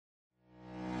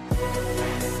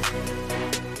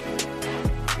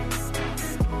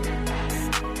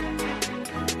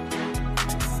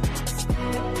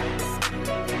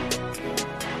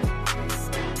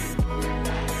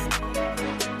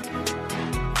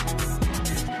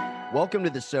Welcome to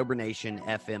the Sober Nation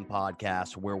FM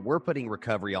podcast, where we're putting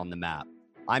recovery on the map.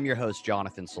 I'm your host,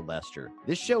 Jonathan Sylvester.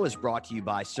 This show is brought to you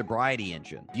by Sobriety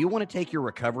Engine. Do you want to take your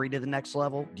recovery to the next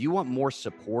level? Do you want more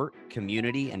support,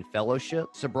 community, and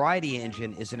fellowship? Sobriety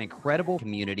Engine is an incredible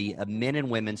community of men and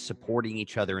women supporting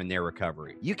each other in their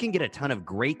recovery. You can get a ton of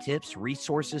great tips,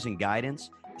 resources, and guidance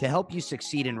to help you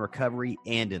succeed in recovery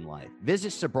and in life.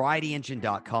 Visit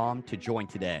sobrietyengine.com to join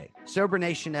today. Sober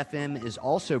Nation FM is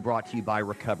also brought to you by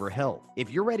Recover Health.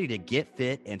 If you're ready to get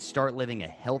fit and start living a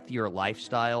healthier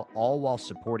lifestyle, all while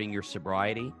supporting your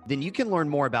sobriety, then you can learn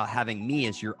more about having me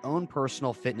as your own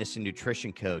personal fitness and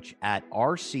nutrition coach at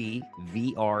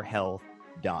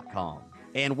rcvrhealth.com.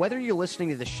 And whether you're listening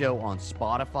to the show on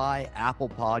Spotify, Apple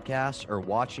Podcasts, or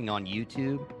watching on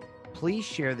YouTube, please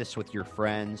share this with your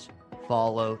friends.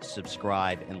 Follow,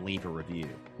 subscribe, and leave a review.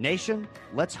 Nation,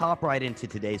 let's hop right into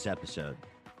today's episode.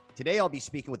 Today, I'll be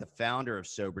speaking with the founder of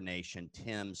Sober Nation,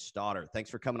 Tim Stoddard. Thanks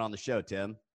for coming on the show,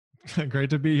 Tim. Great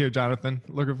to be here, Jonathan.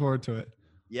 Looking forward to it.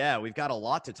 Yeah, we've got a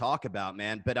lot to talk about,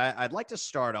 man. But I'd like to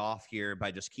start off here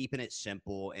by just keeping it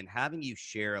simple and having you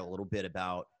share a little bit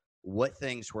about what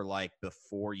things were like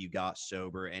before you got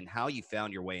sober and how you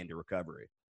found your way into recovery.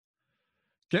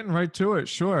 Getting right to it,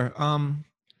 sure.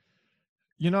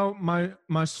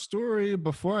 My story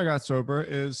before I got sober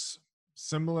is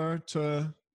similar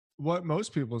to what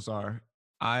most people's are.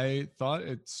 I thought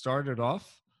it started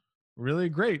off really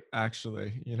great,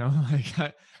 actually.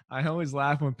 I always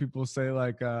laugh when people say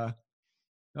oh,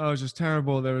 it's just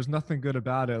terrible. There was nothing good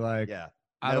about it. I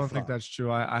don't think that's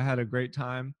true. I had a great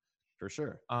time. For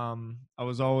sure. I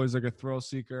was always like a thrill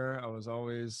seeker. I was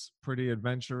always pretty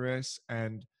adventurous.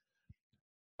 And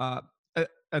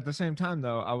at the same time,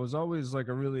 though, I was always like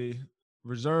a really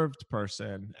reserved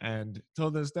person. And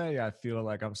till this day, I feel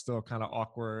like I'm still kind of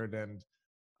awkward and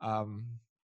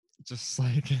just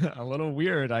like a little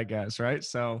weird, I guess. Right.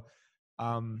 So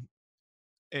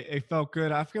it felt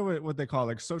good. I forget what they call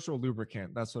like social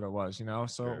lubricant. That's what it was, So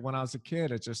Sure. when I was a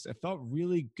kid, it felt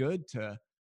really good to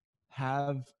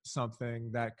have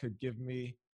something that could give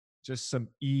me just some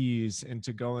ease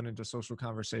into going into social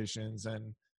conversations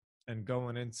and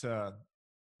going into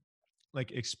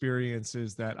like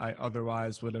experiences that I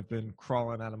otherwise would have been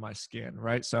crawling out of my skin.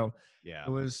 Right. So Yeah. it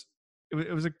was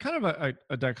a kind of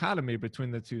a dichotomy between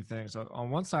the two things. On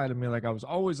one side of me, like I was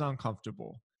always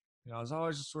uncomfortable. I was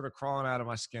always just sort of crawling out of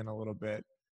my skin a little bit.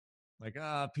 Like,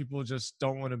 people just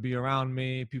don't want to be around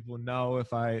me. People know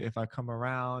if I come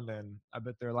around, and I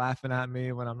bet they're laughing at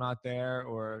me when I'm not there.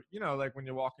 Or, like when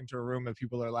you walk into a room and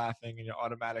people are laughing and you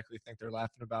automatically think they're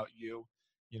laughing about you.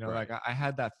 Right. Like I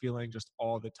had that feeling just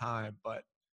all the time. But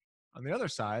on the other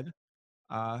side,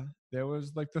 there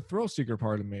was like the thrill seeker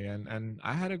part of me, and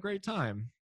I had a great time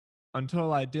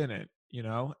until I didn't,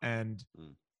 and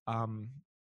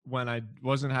when I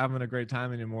wasn't having a great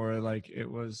time anymore, like it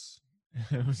was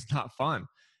not fun,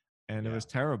 and it was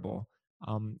terrible.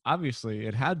 Obviously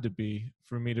it had to be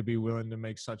for me to be willing to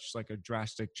make such like a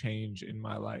drastic change in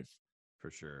my life For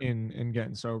sure. in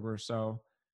getting sober. So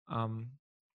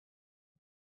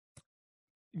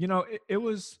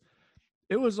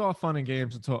it was all fun and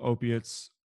games until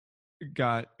opiates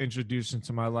got introduced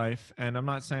into my life. And I'm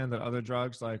not saying that other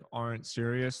drugs like aren't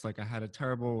serious. Like I had a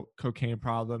terrible cocaine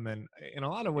problem, and in a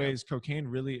lot of ways cocaine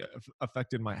really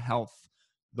affected my health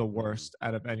the worst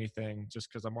out of anything, just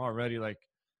because I'm already like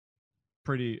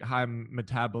pretty high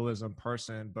metabolism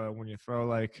person. But when you throw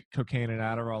like cocaine and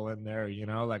Adderall in there,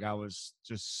 like I was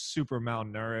just super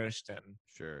malnourished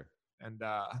Sure. and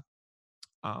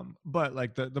but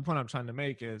like the point I'm trying to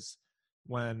make is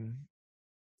when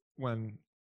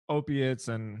opiates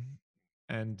and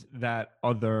that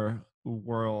other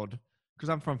world, because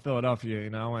I'm from Philadelphia,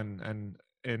 and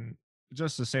in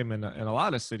just the same in a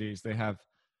lot of cities, they have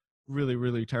really,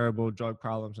 really terrible drug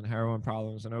problems and heroin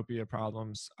problems and opiate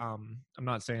problems. I'm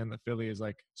not saying that Philly is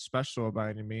like special by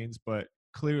any means, but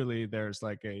clearly there's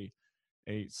like a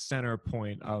center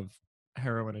point of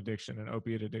heroin addiction and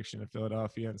opiate addiction in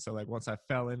Philadelphia. And so like once I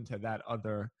fell into that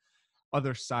other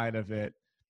side of it,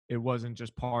 it wasn't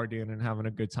just partying and having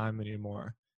a good time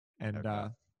anymore. And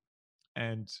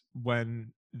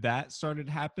when that started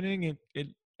happening,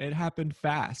 it happened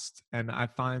fast. And I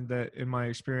find that in my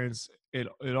experience, it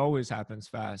always happens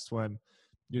fast when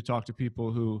you talk to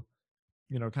people who,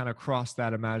 kind of cross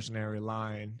that imaginary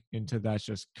line into that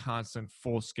just constant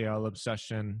full scale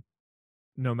obsession.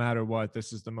 No matter what,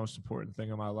 this is the most important thing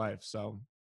in my life. So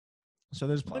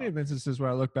there's plenty of instances where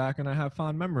I look back and I have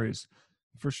fond memories,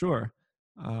 for sure.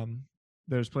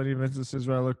 There's plenty of instances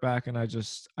where I look back and I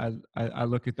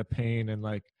look at the pain and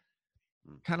like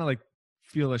kind of like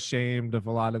feel ashamed of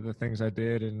a lot of the things I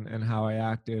did and how I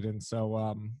acted. And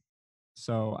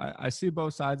so I see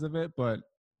both sides of it, but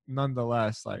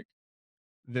nonetheless, like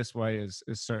this way is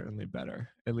certainly better.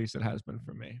 At least it has been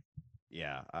for me.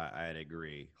 Yeah, I'd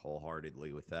agree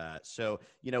wholeheartedly with that. So,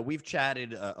 we've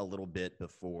chatted a little bit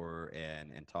before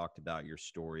and talked about your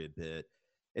story a bit.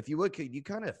 If you would, could you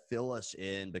kind of fill us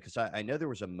in, because I know there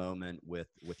was a moment with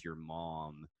your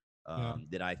mom Yeah.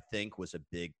 that I think was a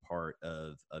big part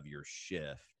of your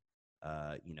shift,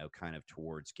 kind of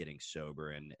towards getting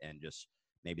sober and just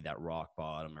maybe that rock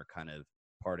bottom, or kind of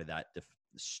part of that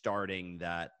starting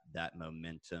that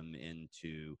momentum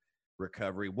into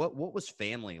recovery. What was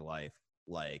family life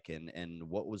like, and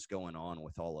what was going on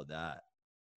with all of that?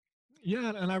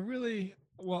 Yeah, and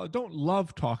I don't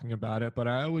love talking about it, but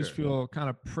I always Sure. feel kind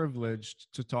of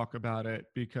privileged to talk about it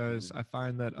because Mhm. I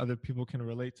find that other people can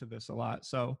relate to this a lot.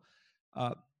 So,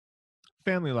 uh,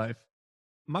 family life.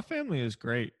 My family is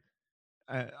great.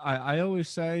 I always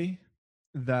say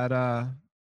that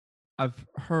I've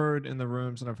heard in the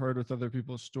rooms and I've heard with other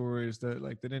people's stories that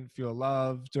like they didn't feel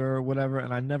loved or whatever,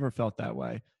 and I never felt that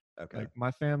way. Okay. Like my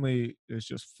family is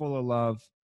just full of love,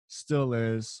 still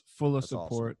is, full of That's awesome.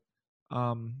 support.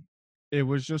 Um, it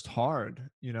was just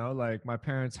hard, like my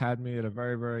parents had me at a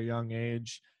very, very young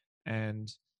age,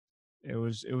 and it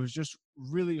was just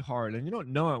really hard. And you don't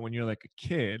know it when you're like a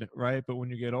kid, right? But when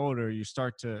you get older, you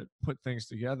start to put things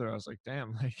together. I was like,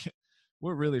 damn, like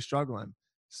we're really struggling.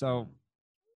 So Mm.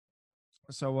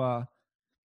 so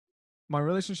my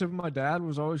relationship with my dad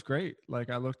was always great. Like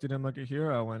I looked at him like a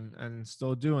hero and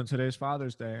still do. And today's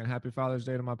Father's Day, and happy Father's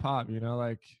Day to my pop,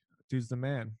 like dude's the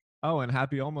man. Oh, and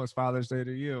happy almost Father's Day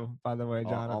to you, by the way,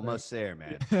 Jonathan. Almost there,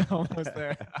 man. Almost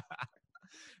there.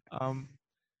 um,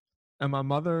 and my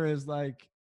mother is like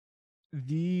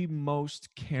the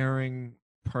most caring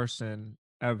person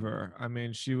ever. I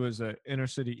mean, she was a inner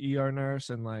city ER nurse,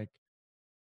 and like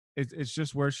it's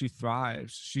just where she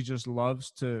thrives. She just loves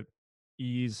to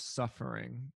ease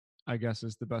suffering, I guess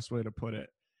is the best way to put it.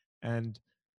 And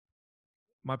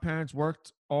my parents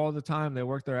worked all the time. They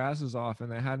worked their asses off,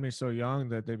 and they had me so young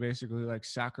that they basically like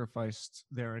sacrificed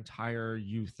their entire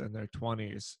youth and their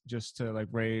 20s just to like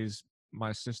raise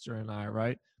my sister and I,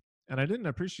 right? And I didn't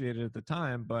appreciate it at the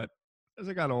time, but as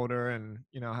I got older and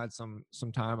had some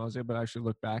time, I was able to actually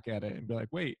look back at it and be like,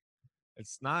 wait,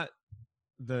 it's not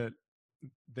that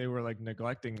they were like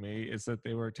neglecting me, it's that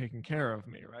they were taking care of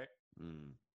me, right?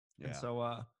 Mm. And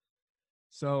Yeah.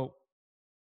 so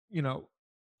you know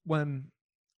when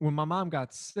my mom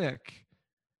got sick,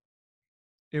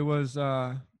 it was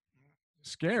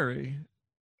scary,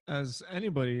 as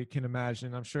anybody can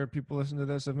imagine. I'm sure people listen to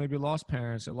this have maybe lost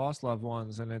parents or lost loved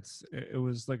ones, and it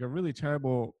was like a really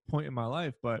terrible point in my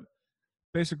life. But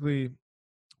basically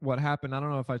what happened, I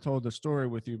don't know if I told the story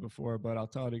with you before, but I'll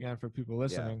tell it again for people Yeah.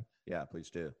 listening. Yeah, please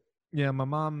do. Yeah, my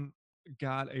mom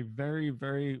got a very,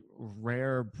 very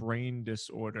rare brain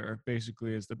disorder,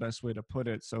 basically is the best way to put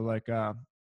it. So like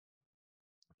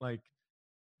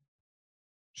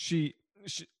she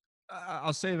she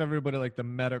I'll save everybody like the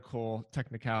medical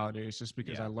technicalities just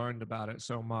because I Yeah. learned about it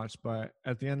so much. But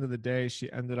at the end of the day,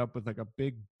 she ended up with like a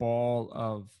big ball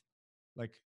of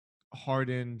like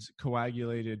hardened,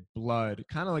 coagulated blood,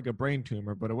 kind of like a brain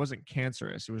tumor, but it wasn't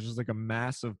cancerous. It was just like a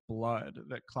mass of blood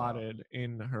that Wow. clotted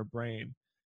in her brain,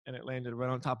 and it landed right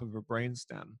on top of her brain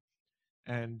stem.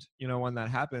 And when that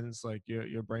happens, like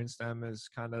your brain stem is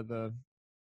kind of the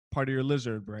part of your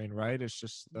lizard brain, right? It's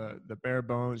just the bare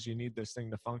bones. You need this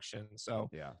thing to function. So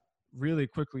Yeah. really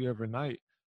quickly overnight,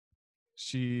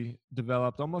 she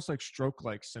developed almost like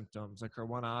stroke-like symptoms. Like her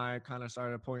one eye kind of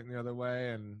started pointing the other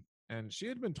way, and she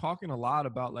had been talking a lot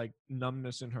about like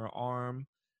numbness in her arm,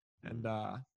 and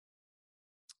Mm. uh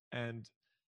and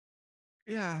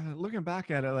yeah, looking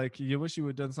back at it, like you wish you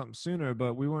would have done something sooner,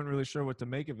 but we weren't really sure what to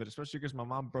make of it, especially because my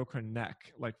mom broke her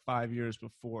neck like 5 years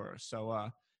before. So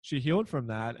she healed from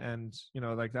that, and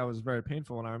like that was very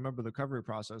painful. And I remember the recovery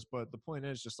process. But the point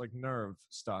is just like nerve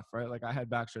stuff, right? Like I had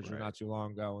back surgery Right. not too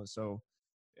long ago, and so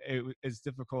it's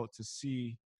difficult to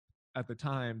see at the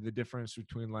time the difference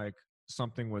between like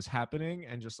something was happening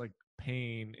and just like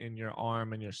pain in your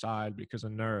arm and your side because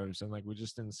of nerves, and like we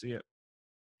just didn't see it.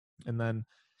 And then,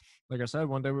 like I said,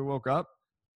 one day we woke up.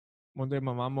 One day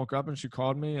my mom woke up and she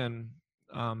called me, and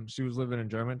she was living in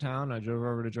Germantown. I drove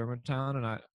over to Germantown,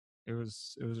 and it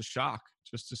was a shock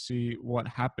just to see what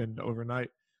happened overnight.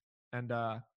 And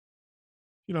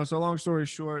so long story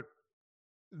short,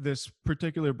 this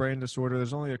particular brain disorder,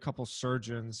 there's only a couple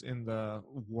surgeons in the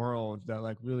world that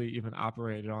like really even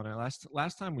operated on it.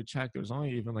 Last time we checked, there was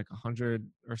only even like 100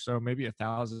 or so, maybe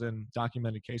 1,000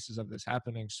 documented cases of this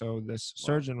happening. So this Wow.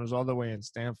 surgeon was all the way in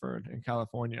Stanford in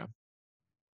California,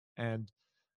 and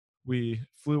we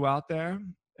flew out there,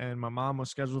 and my mom was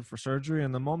scheduled for surgery.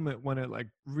 And the moment when it like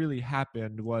really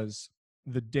happened was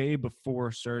the day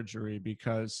before surgery,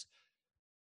 because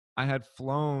I had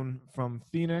flown from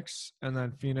Phoenix and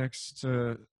then Phoenix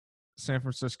to San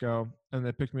Francisco, and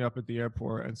they picked me up at the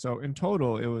airport. And so in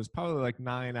total, it was probably like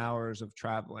 9 hours of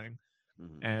traveling.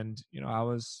 Hmm. And, you know, I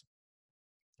was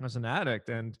an addict,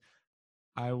 and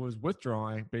I was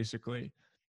withdrawing basically.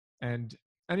 And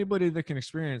anybody that can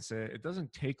experience it, it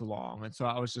doesn't take long. And so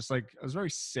I was just like, I was very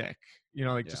sick, you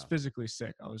know, like Yeah. just physically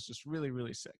sick. I was just really,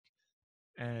 really sick.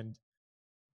 And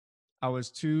I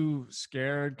was too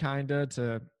scared kind of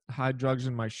to hide drugs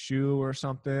in my shoe or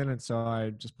something. And so I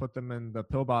just put them in the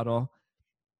pill bottle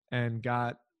and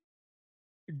I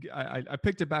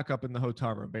picked it back up in the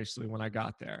hotel room basically when I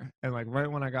got there. And like right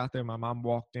when I got there, my mom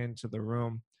walked into the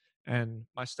room, and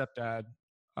my stepdad,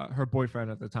 her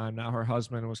boyfriend at the time, now her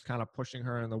husband, was kind of pushing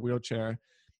her in the wheelchair.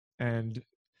 And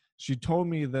she told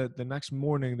me that the next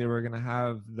morning they were going to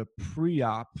have the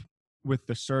pre-op with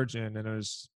the surgeon, and it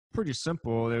was pretty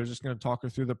simple. They were just going to talk her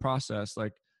through the process.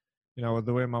 Like, you know,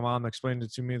 the way my mom explained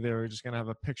it to me, they were just going to have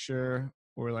a picture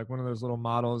or like one of those little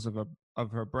models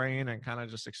of her brain, and kind of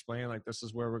just explain like, this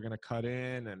is where we're going to cut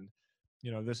in, and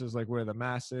you know, this is like where the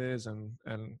mass is, and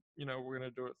you know, we're going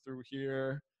to do it through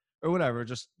here or whatever.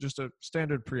 Just a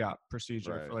standard pre-op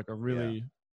procedure Right. for like a Yeah. really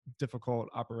difficult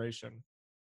operation.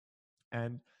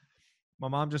 And my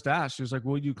mom just asked, she was like,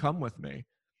 will you come with me?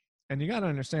 And you got to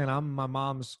understand, I'm my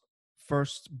mom's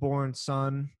firstborn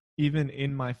son. Even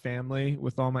in my family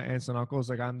with all my aunts and uncles,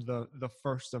 like I'm the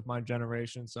first of my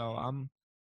generation. So I'm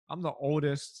the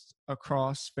oldest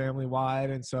across family wide.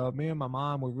 And so me and my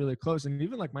mom were really close. And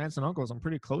even like my aunts and uncles, I'm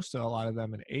pretty close to a lot of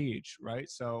them in age, right?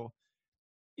 So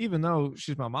even though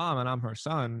she's my mom and I'm her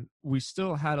son, we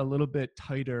still had a little bit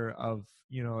tighter of,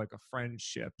 you know, like a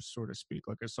friendship, so to speak,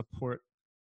 like a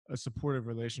supportive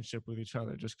relationship with each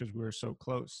other, just because we were so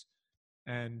close.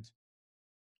 And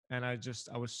I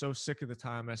was so sick at the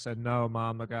time. I said, no,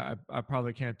 mom, like I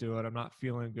probably can't do it. I'm not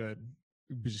feeling good,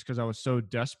 just because I was so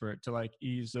desperate to like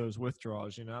ease those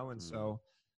withdrawals, you know? And Hmm. so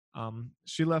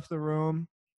she left the room,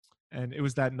 and it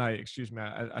was that night, excuse me.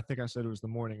 I think I said it was the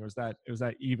morning. It was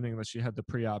that evening that she had the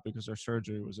pre-op, because her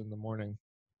surgery was in the morning.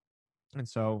 And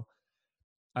so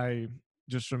I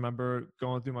just remember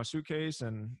going through my suitcase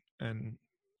and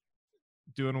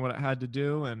doing what I had to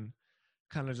do, and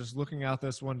kind of just looking out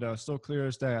this window, still clear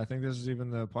as day. I think this is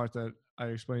even the part that I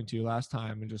explained to you last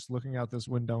time, and just looking out this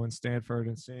window in Stanford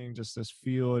and seeing just this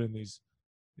field and these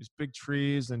big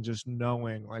trees, and just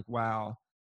knowing like, wow,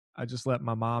 I just let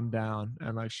my mom down,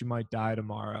 and like she might die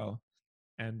tomorrow.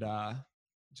 And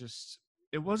just,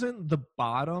 it wasn't the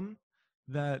bottom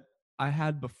that I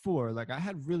had before. Like I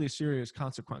had really serious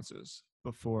consequences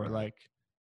before, Right. like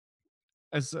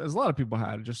as a lot of people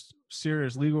had, just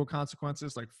serious legal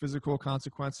consequences, like physical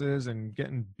consequences, and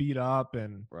getting beat up,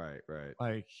 and Right. Right.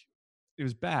 like it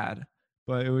was bad.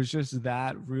 But it was just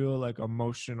that real like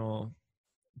emotional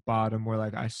bottom where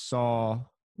like I saw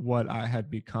what I had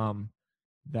become,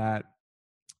 that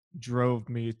drove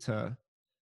me to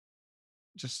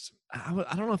just I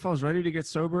don't know if I was ready to get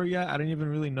sober yet. I didn't even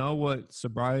really know what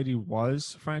sobriety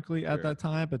was, frankly, at Sure. that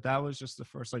time. But that was just the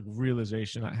first like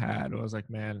realization I had. It was like,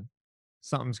 man,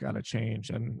 something's got to change,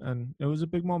 and it was a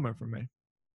big moment for me.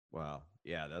 Wow.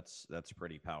 Yeah, that's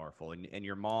pretty powerful. And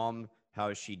your mom, how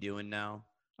is she doing now?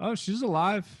 Oh, she's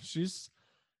alive. She's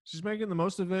making the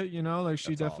most of it. You know, like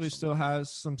she That's definitely awesome. still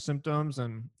has some symptoms,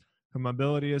 and her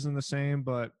mobility isn't the same,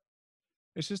 but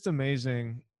it's just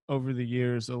amazing over the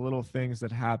years, the little things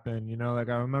that happen. You know, like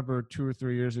I remember 2 or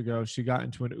 3 years ago, she got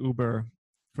into an Uber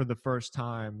for the first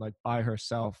time, like by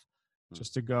herself, Hmm.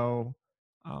 just to go.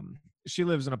 She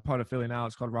lives in a part of Philly now.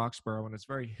 It's called Roxborough, and it's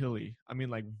very hilly. I mean,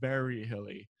 like very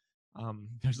hilly.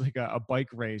 There's like a bike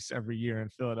race every year in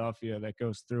Philadelphia that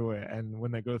goes through it. And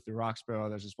when they go through Roxborough,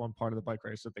 there's this one part of the bike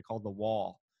race that they call the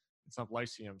Wall. It's up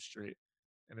Lyceum Street,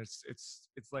 and it's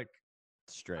like,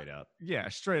 Straight up. yeah,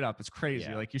 straight up, it's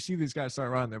crazy. Yeah. Like you see these guys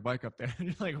start riding their bike up there, and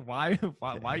you're like, why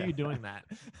are you doing that?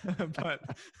 but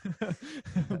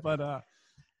but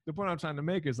the point I'm trying to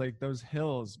make is like those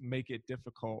hills make it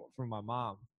difficult for my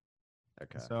mom. And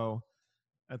Okay. so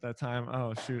at that time,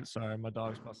 oh shoot, sorry, my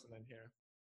dog's busting in here.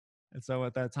 And so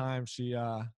at that time,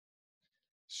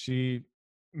 she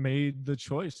made the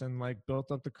choice and like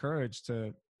built up the courage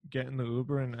to get in the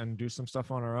Uber and do some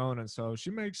stuff on her own. And so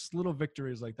she makes little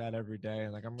victories like that every day.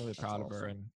 And like, I'm really That's proud of her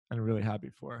awesome. and really happy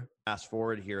for her. Fast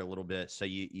forward here a little bit. So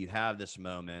you have this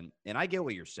moment, and I get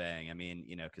what you're saying. I mean,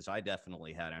 you know, because I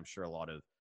definitely had, I'm sure a lot of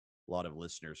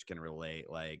listeners can relate,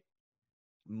 like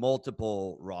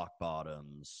multiple rock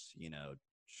bottoms, you know,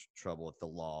 trouble with the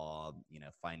law, you know,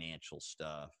 financial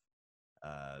stuff,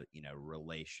 you know,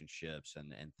 relationships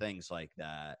and things like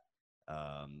that.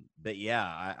 But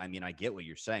yeah, I mean, I get what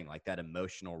you're saying, like that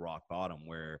emotional rock bottom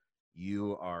where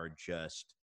you are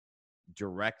just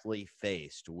directly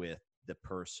faced with the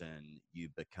person you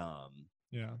become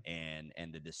Yeah. and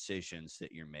the decisions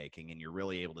that you're making, and you're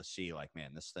really able to see like,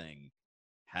 man, this thing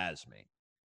has me.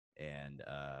 And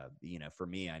you know, for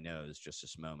me, I know it's just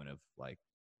this moment of like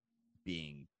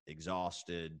being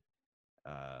exhausted,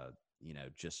 uh, you know,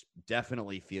 just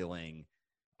definitely feeling,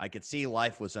 I could see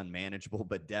life was unmanageable,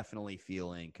 but definitely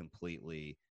feeling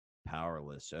completely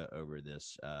powerless over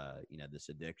this, you know, this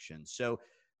addiction. So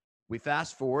we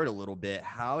fast forward a little bit.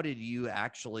 How did you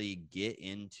actually get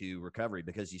into recovery?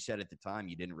 Because you said at the time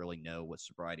you didn't really know what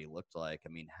sobriety looked like. I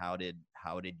mean, how did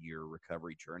your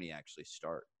recovery journey actually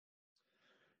start?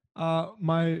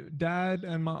 My dad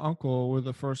and my uncle were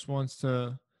the first ones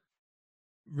to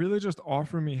really just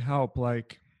offer me help.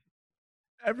 Like,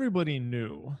 everybody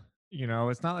knew,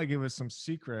 it's not like it was some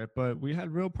secret, but we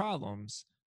had real problems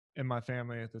in my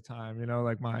family at the time.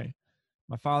 Like my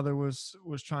father was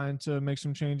trying to make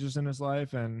some changes in his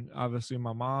life, and obviously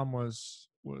my mom was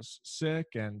sick.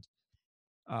 And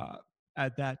uh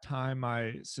at that time,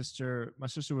 my sister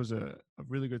was a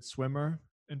really good swimmer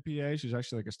in PA. She's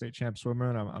actually like a state champ swimmer,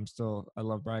 and I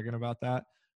love bragging about that.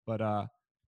 But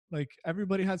like,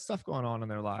 everybody had stuff going on in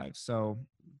their lives, so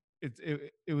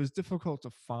it was difficult to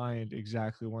find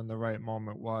exactly when the right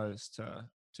moment was to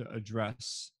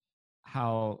address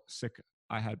how sick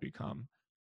I had become.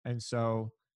 And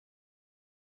so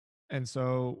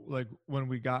like, when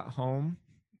we got home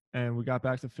and we got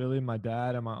back to Philly, my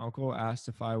dad and my uncle asked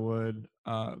if I would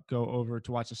go over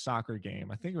to watch a soccer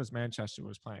game. I think it was Manchester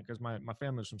was playing, because my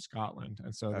family's from Scotland,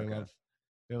 and so Okay.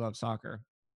 they love soccer,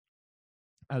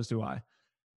 as do I.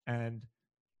 And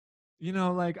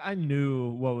like, I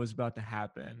knew what was about to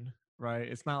happen, right?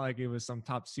 It's not like it was some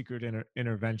top secret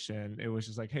intervention. It was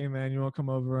just like, hey, man, you want to come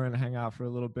over and hang out for a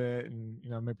little bit and,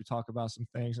 maybe talk about some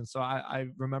things. And so I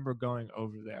remember going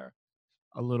over there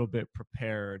a little bit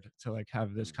prepared to like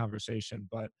have this Mm. conversation.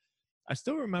 But I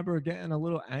still remember getting a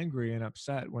little angry and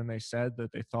upset when they said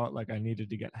that they thought like I needed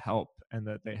to get help and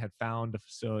that they had found a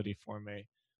facility for me.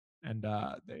 And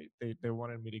they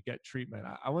wanted me to get treatment.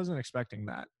 I wasn't expecting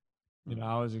that. Mm.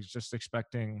 I was just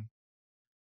expecting,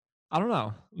 I don't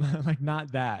know, like,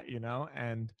 not that,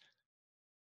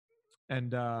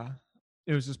 and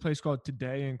it was this place called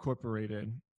Today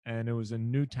Incorporated, and it was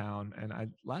in Newtown. And I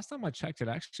last time I checked, it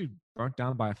actually burnt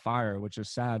down by a fire, which is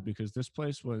sad because this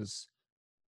place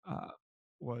uh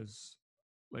was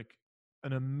like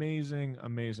an amazing,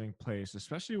 amazing place,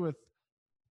 especially with,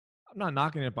 I'm not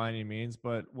knocking it by any means,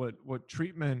 but what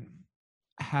treatment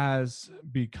has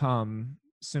become,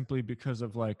 simply because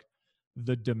of like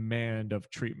the demand of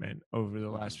treatment over the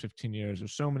last Mhm. 15 years.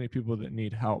 There's so many people that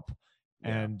need help.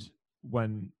 Yeah. And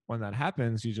when that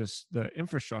happens, the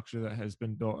infrastructure that has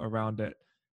been built around it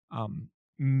um,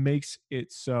 makes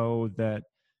it so that,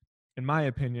 in my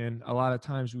opinion, a lot of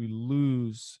times we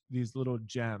lose these little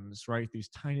gems, right? These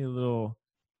tiny little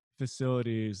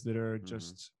facilities that are Mhm.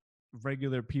 just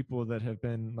regular people that have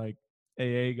been like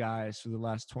AA guys for the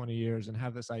last 20 years and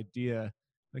have this idea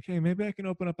like, hey, maybe I can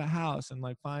open up a house and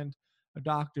like find a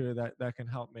doctor that can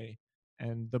help me.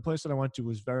 And the place that I went to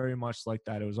was very much like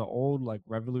that. It was an old, like,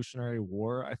 Revolutionary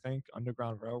War, I think,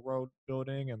 Underground Railroad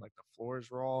building, and like the floors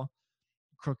were all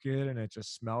crooked and it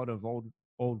just smelled of old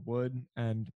wood.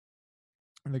 And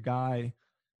the guy,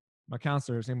 my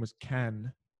counselor, his name was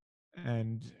Ken,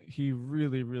 and he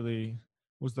really, really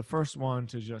was the first one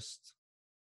to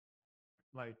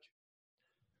like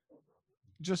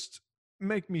just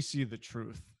make me see the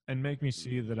truth and make me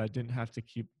see Mhm. that I didn't have to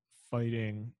keep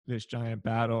fighting this giant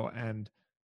battle. And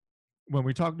when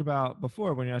we talked about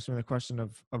before, when you asked me the question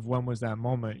of when was that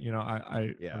moment,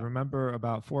 I Yeah. remember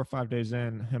about 4 or 5 days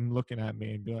in, him looking at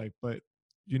me and be like, but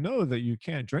you know that you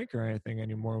can't drink or anything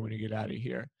anymore when you get out of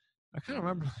here. I kind of Mhm.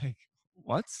 remember like,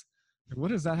 what? Like, what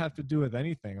does that have to do with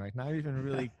anything? Like, not even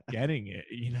really getting it,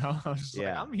 I was just like,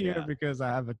 Yeah. I'm here Yeah. because I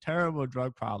have a terrible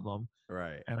drug problem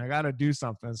Right. and I got to do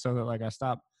something so that like I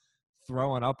stop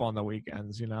throwing up on the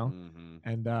weekends. Mhm.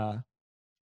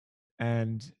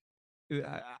 And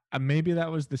maybe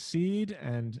that was the seed.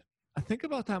 And I think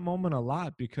about that moment a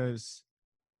lot because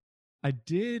I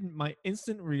did. My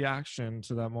instant reaction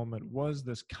to that moment was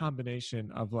this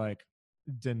combination of like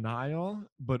denial,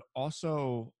 but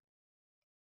also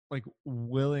like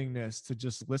willingness to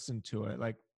just listen to it.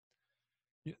 Like,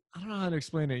 I don't know how to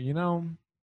explain it.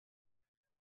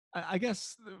 I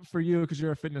guess for you, because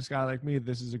you're a fitness guy like me,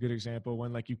 this is a good example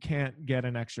when like you can't get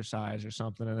an exercise or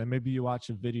something, and then maybe you watch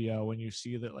a video and you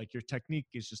see that like your technique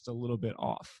is just a little bit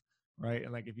off, right?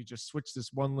 And like if you just switch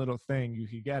this one little thing, you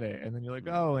could get it, and then you're like,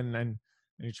 Mm, oh, and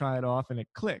you try it off and it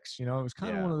clicks. It was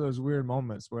kind of one yeah. of those weird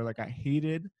moments where like I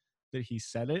hated that he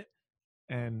said it,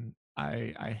 and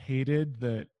I hated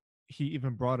that he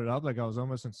even brought it up. Like I was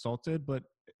almost insulted, but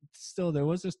still there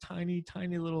was this tiny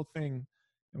tiny little thing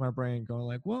in my brain going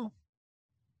like, well,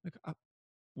 like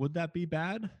would that be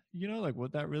bad? Like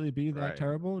would that really be that Right.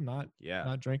 terrible? Not Yeah.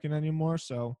 not drinking anymore.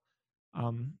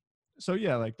 Um so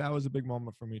yeah, like that was a big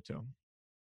moment for me too.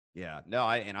 Yeah. No,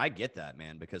 I get that,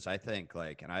 man, because I think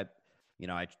like, and you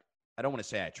know, I don't want to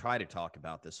say I try to talk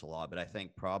about this a lot, but I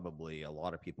think probably a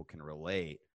lot of people can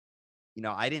relate.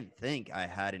 I didn't think I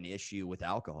had an issue with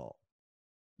alcohol,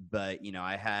 but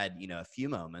I had, a few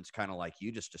moments kind of like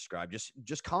you just described,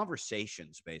 just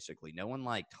conversations basically. No one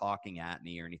like talking at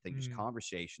me or anything, just Mm.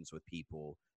 conversations with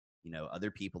people,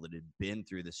 other people that had been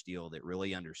through this deal that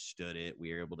really understood it.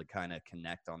 We were able to kind of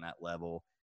connect on that level.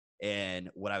 And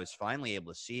what I was finally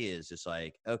able to see is just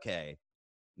like, okay,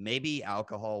 maybe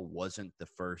alcohol wasn't the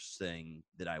first thing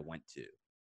that I went to,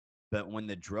 but when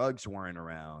the drugs weren't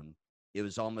around, it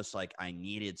was almost like I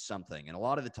needed something. And a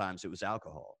lot of the times it was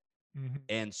alcohol. Hmm.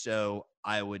 And so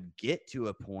I would get to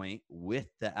a point with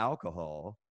the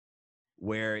alcohol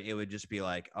where it would just be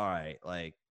like, all right,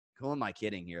 like, who am I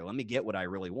kidding here? Let me get what I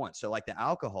really want. So, like, the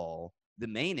alcohol, the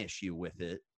main issue with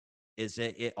it is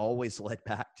that it always led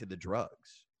back to the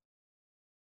drugs.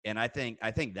 And I think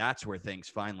that's where things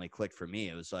finally clicked for me.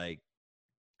 It was like,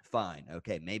 fine,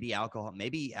 okay, maybe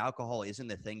alcohol isn't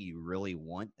the thing you really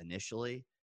want initially,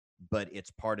 but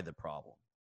it's part of the problem.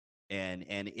 And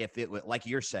if it was like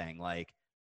you're saying, like,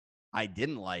 I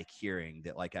didn't like hearing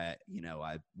that, like, I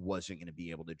wasn't going to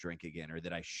be able to drink again or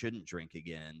that I shouldn't drink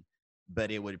again,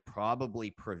 but it would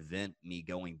probably prevent me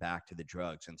going back to the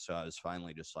drugs. And so I was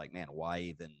finally just like, man, why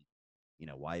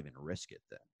even risk it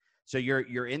then? So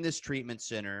you're in this treatment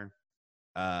center.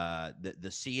 The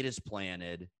seed is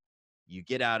planted. You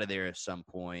get out of there at some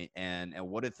point, and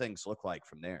what do things look like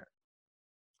from there?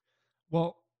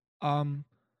 Well, um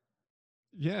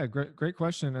yeah, great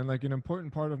question. And like an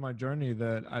important part of my journey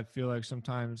that I feel like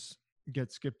sometimes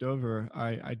gets skipped over.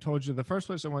 I told you the first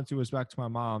place I went to was back to my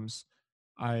mom's.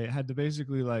 I had to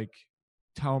basically like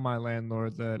tell my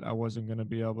landlord that I wasn't going to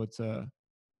be able to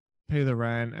pay the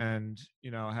rent, and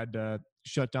I had to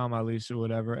shut down my lease or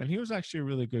whatever. And he was actually a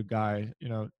really good guy.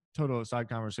 Total side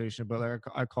conversation, but like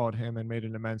I called him and made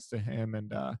an amends to him,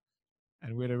 and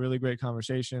we had a really great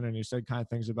conversation, and he said kind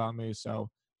things about me. So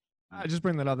I Mm, just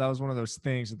bring that up. That was one of those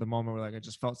things at the moment where like I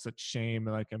just felt such shame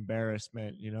and like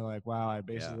embarrassment, like wow, I yeah.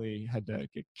 basically had to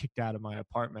get kicked out of my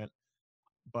apartment.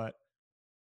 But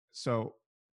so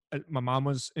my mom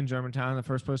was in Germantown. The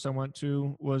first place I went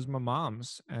to was my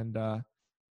mom's, and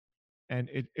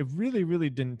it really really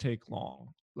didn't take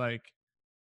long. Like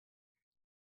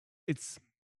it's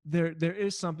there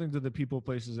is something to the people,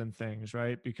 places, and things,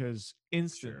 right? Because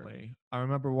Sure. instantly, I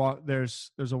remember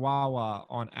there's a Wawa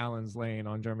on Allen's Lane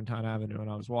on Germantown Avenue, and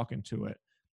I was walking to it,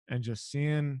 and just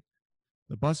seeing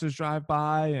the buses drive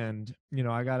by, and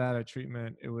I got out of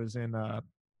treatment. It was in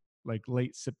like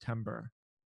late September,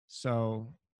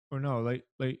 so or no,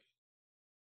 late,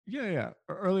 yeah,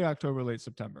 early October, late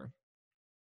September,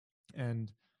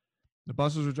 and the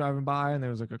buses were driving by, and there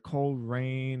was like a cold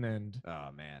rain, and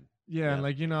Oh man. yeah, and Yep.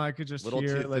 like I could just Little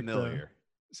hear too like the familiar.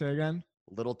 say again.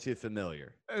 Little too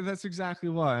familiar. That's exactly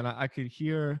why. And I could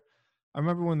hear, I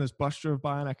remember when this bus drove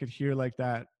by and I could hear like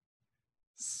that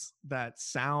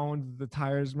sound the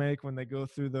tires make when they go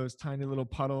through those tiny little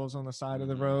puddles on the side of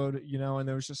the Hmm. road, and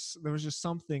there was just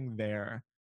something there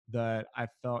that I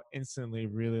felt instantly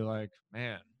really like,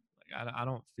 man, like I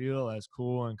don't feel as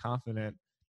cool and confident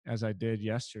as I did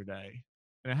yesterday.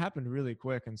 And it happened really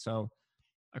quick. And so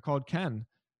I called Ken.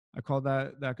 I called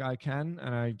that guy Ken,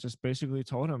 and I just basically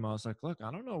told him, I was like, "Look,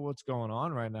 I don't know what's going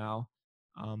on right now.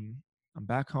 Um, I'm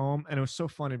back home." And it was so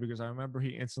funny because I remember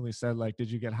he instantly said, "Like,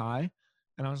 did you get high?"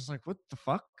 And I was just like, "What the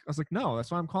fuck?" I was like, "No,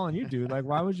 that's why I'm calling you, dude. Like,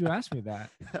 why would you ask me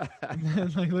that?" And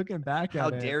then like looking back How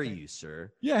at it, dare you,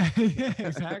 sir? yeah, yeah,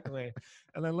 exactly.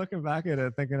 And then looking back at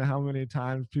it, thinking of how many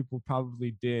times people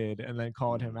probably did, and then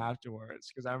called him Mm, afterwards,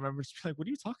 because I remember just like, "What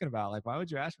are you talking about? Like, why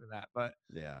would you ask me that?" But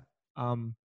yeah.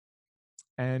 um,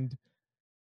 and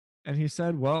and he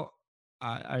said, well,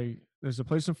 I there's a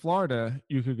place in Florida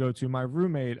you could go to. My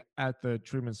roommate at the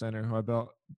treatment center, who I built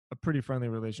a pretty friendly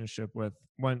relationship with,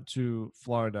 went to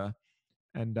Florida,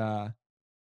 and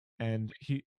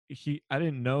he I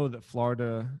didn't know that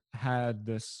Florida had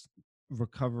this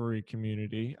recovery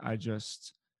community.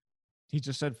 He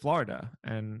just said Florida,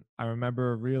 and I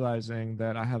remember realizing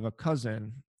that I have a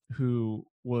cousin who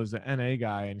was the NA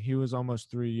guy, and he was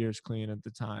almost 3 years clean at the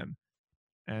time.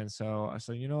 And so I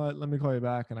said, you know what, let me call you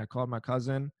back. And I called my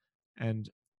cousin, and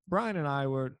Brian and I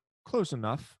were close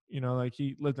enough, like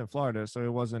he lived in Florida. So he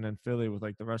wasn't in Philly with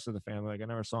like the rest of the family. Like I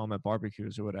never saw him at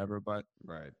barbecues or whatever, but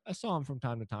Right. I saw him from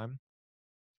time to time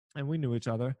and we knew each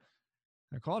other.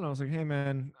 I called him. I was like, hey,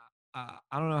 man, I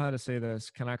don't know how to say this.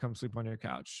 Can I come sleep on your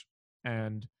couch?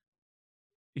 And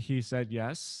he said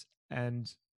yes.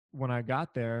 And when I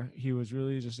got there, he was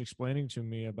really just explaining to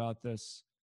me about this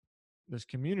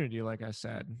community, like I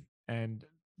said. And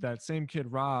that same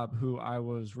kid, Rob, who I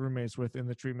was roommates with in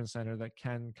the treatment center, that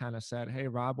Ken kind of said, hey,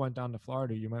 Rob went down to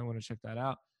Florida. You might want to check that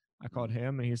out. I called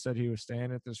him and he said he was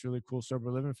staying at this really cool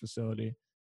sober living facility.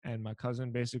 And my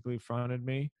cousin basically fronted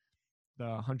me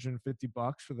the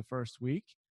 $150 for the first week.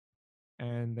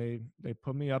 And they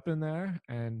put me up in there,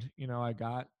 and I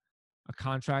got a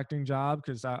contracting job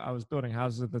because I was building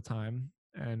houses at the time,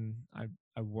 and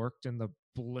I worked in the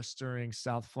blistering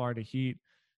South Florida heat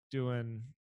doing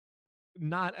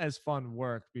not as fun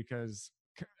work because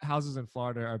houses in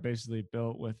Florida are basically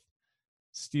built with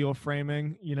steel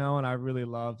framing, and I really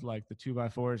loved like the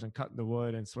 2x4s and cutting the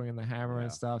wood and swinging the hammer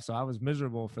and Yeah. stuff. So I was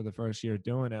miserable for the first year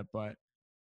doing it, but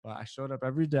I showed up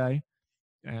every day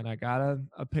and I got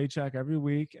a paycheck every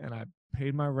week and I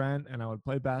paid my rent and I would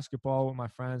play basketball with my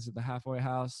friends at the halfway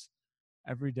house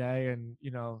every day. And,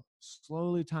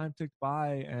 slowly time ticked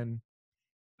by and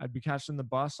I'd be catching the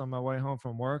bus on my way home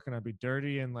from work and I'd be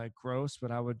dirty and like gross,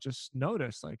 but I would just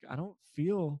notice like I don't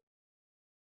feel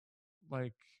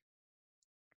like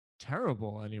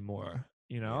terrible anymore.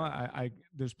 Yeah. I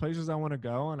there's places I want to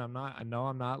go and I know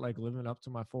I'm not like living up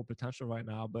to my full potential right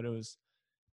now, but it was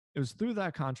through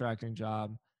that contracting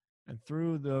job and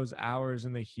through those hours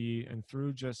in the heat and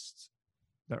through just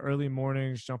the early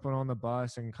mornings jumping on the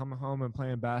bus and coming home and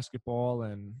playing basketball.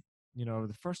 And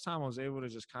the first time I was able to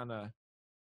just kind of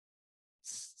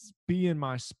be in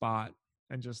my spot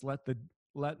and just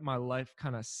let my life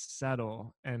kind of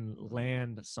settle and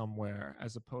land somewhere,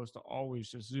 as opposed to always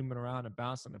just zooming around and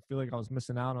bouncing. I feel like I was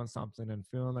missing out on something and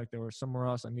feeling like there was somewhere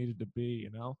else I needed to be,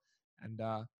 and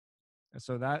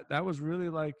so that was really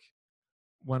like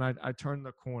when I turned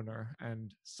the corner.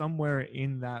 And somewhere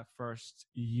in that first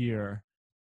year,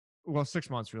 well, 6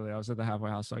 months really, I was at the halfway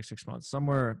house like 6 months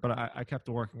somewhere, but I kept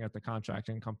working at the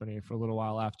contracting company for a little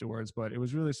while afterwards. But it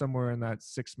was really somewhere in that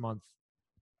 6 month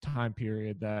time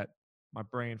period that my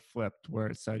brain flipped, where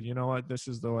it said, you know what, this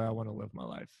is the way I want to live my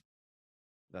life.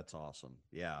 That's awesome.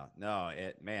 Yeah. No,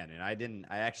 man, and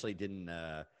I actually didn't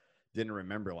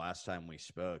remember last time we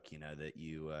spoke, that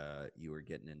you were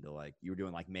getting into like you were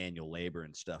doing like manual labor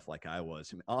and stuff like I was.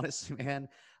 I mean, honestly, man,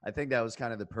 I think that was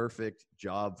kind of the perfect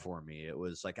job for me. It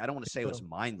was like I don't want to say it was So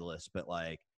mindless, but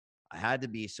like I had to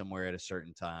be somewhere at a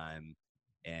certain time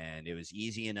and it was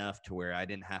easy enough to where I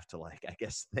didn't have to like I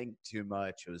guess think too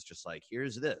much. It was just like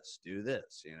here's this, do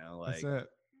this, that's like it.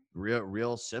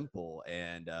 real simple.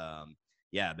 And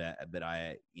yeah, but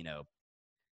I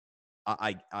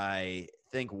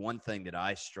think one thing that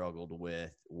I struggled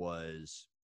with was,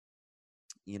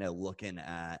 looking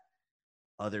at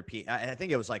other people. I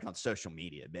think it was like on social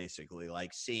media, basically,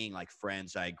 like seeing like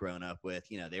friends I had grown up with,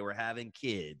 they were having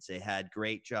kids, they had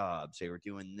great jobs, they were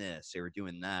doing this, they were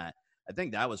doing that. I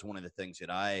think that was one of the things that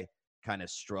I kind of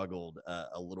struggled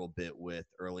a little bit with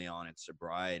early on in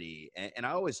sobriety. And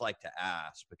I always like to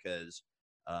ask because,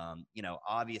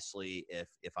 obviously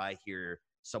if I hear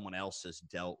someone else has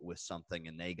dealt with something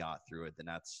and they got through it, then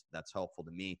that's helpful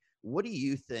to me. What do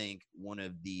you think one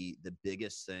of the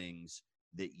biggest things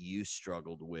that you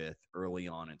struggled with early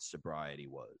on in sobriety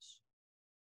was?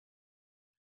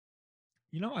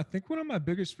 I think one of my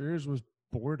biggest fears was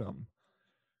boredom,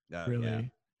 Oh, yeah.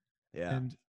 really. Yeah.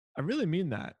 And I really mean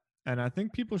that. And I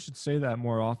think people should say that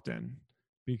more often Hmm.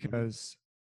 because,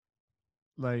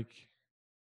 like,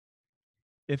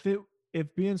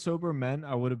 if being sober meant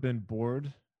I would have been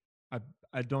bored, I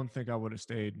I don't think I would have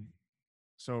stayed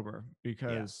sober Yeah.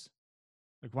 because,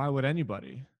 like, why would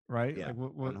anybody, right? Yeah. Like,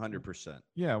 what 100%.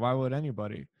 yeah, why would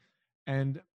anybody?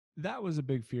 And that was a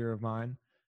big fear of mine.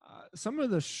 Some of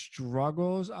the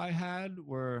struggles I had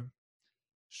were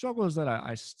struggles that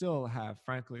I still have,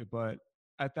 frankly, but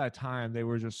at that time they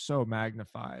were just so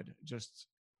magnified. Just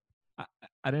I,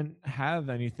 I didn't have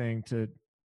anything to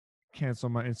cancel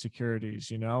my insecurities,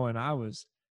 you know, and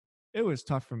it was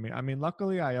tough for me. I mean,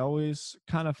 luckily I always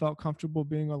kind of felt comfortable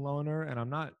being a loner, and I'm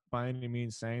not by any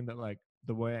means saying that like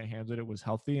the way I handled it was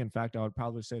healthy. In fact, I would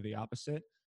probably say the opposite.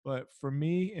 But for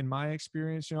me, in my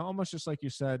experience, you know, almost just like you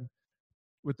said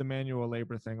with the manual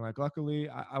labor thing, like luckily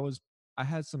I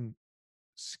had some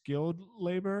skilled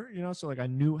labor, you know, so like I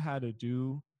knew how to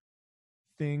do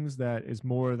things that is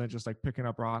more than just like picking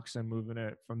up rocks and moving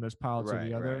it from this pile to the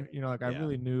Right, right. other. You know, like I Yeah.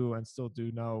 really knew and still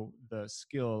do know the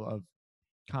skill of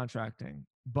contracting.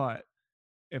 But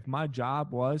if my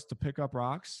job was to pick up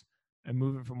rocks and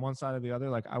move it from one side to the other,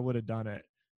 like I would have done it,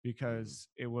 Mm, because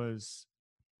it was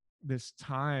this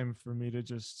time for me to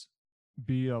just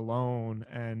be alone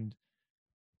and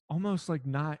almost like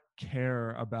not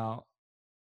care about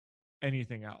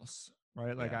anything else,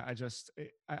 right? Like yeah.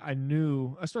 I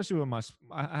knew, especially with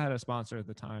I had a sponsor at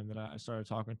the time that I started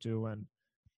talking to,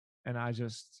 and I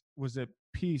just was at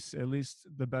peace, at least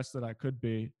the best that I could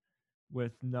be,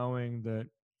 with knowing that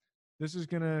this is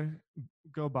gonna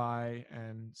go by,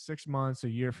 and 6 months, a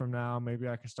year from now, maybe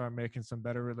I can start making some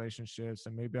better relationships,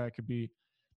 and maybe I could be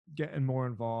getting more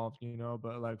involved, you know.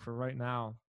 But like for right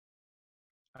now,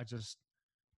 I just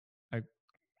I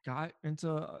got into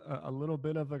a little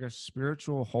bit of like a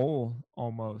spiritual hole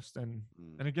almost. And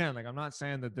Mm, again, like I'm not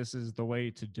saying that this is the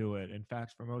way to do it. In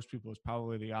fact, for most people it's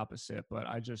probably the opposite, but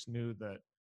I just knew that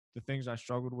the things I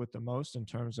struggled with the most in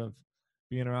terms of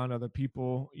being around other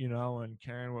people, you know, and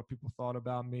caring what people thought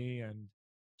about me and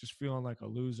just feeling like a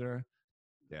loser,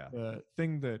 yeah. the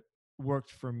thing that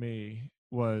worked for me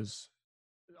was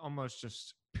almost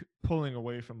just pulling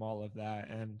away from all of that.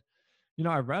 And you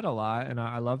know, I read a lot, and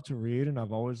I love to read, and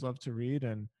I've always loved to read.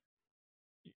 And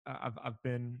I've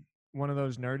been one of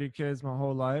those nerdy kids my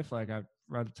whole life. Like I've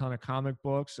read a ton of comic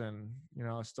books, and you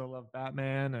know, I still love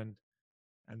Batman and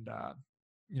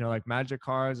you know, like Magic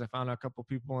cards. I found a couple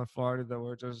people in Florida that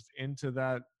were just into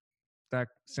that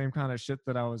same kind of shit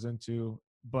that I was into.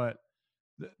 But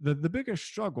the biggest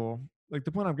struggle, like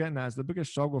the point I'm getting at, is the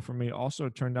biggest struggle for me also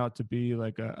turned out to be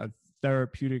like a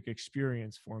therapeutic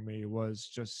experience for me. Mm,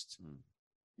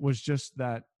 Was just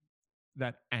that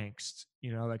angst,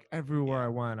 you know, like everywhere yeah. I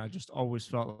went, I just always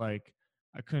felt like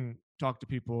I couldn't talk to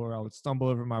people, or I would stumble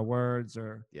over my words,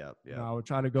 or, Yep. you know, Yep. I would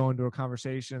try to go into a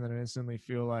conversation and instantly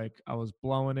feel like I was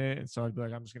blowing it. And so I'd be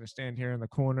like, I'm just going to stand here in the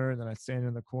corner. And then I'd stand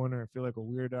in the corner and feel like a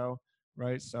weirdo.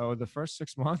 Right. So the first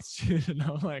 6 months, you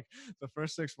know, like the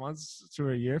first 6 months to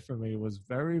a year for me was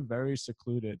very, very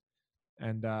secluded.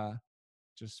 And,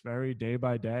 just very day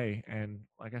by day. And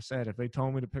like I said, if they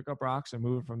told me to pick up rocks and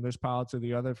move it from this pile to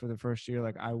the other for the first year,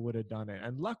 like I would have done it.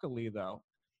 And luckily, though,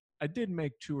 I did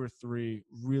make 2 or 3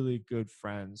 really good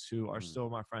friends who are Mm, still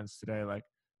my friends today. Like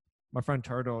my friend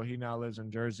Turtle, he now lives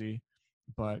in Jersey,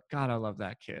 but God, I love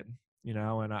that kid, you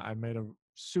know, and I made a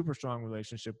super strong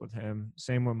relationship with him.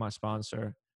 Same with my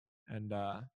sponsor. And,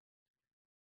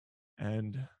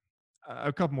 and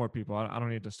a couple more people. I don't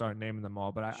need to start naming them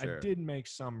all, but I sure. did make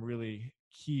some really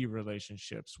key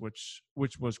relationships, which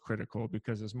was critical,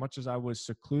 because as much as I was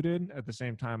secluded, at the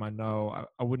same time, I know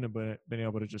I wouldn't have been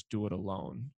able to just do it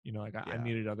alone. You know, like I Yeah.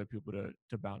 needed other people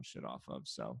to bounce shit off of.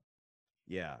 So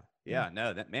Yeah. yeah, Yeah.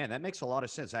 No, that man, that makes a lot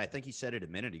of sense. I think you said it a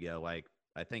minute ago. Like,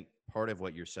 I think part of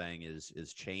what you're saying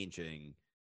is changing.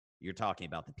 You're talking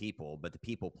about the people, but the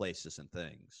people, places, and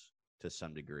things to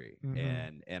some degree. mm-hmm.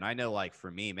 And I know, like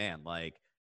for me, man, like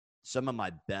some of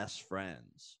my best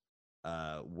friends,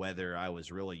 whether I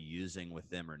was really using with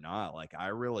them or not, like I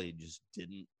really just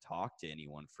didn't talk to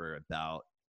anyone for about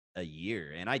a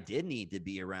year. And I did need to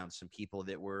be around some people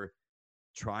that were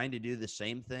trying to do the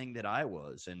same thing that I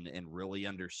was, and really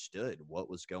understood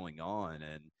what was going on,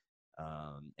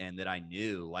 and that I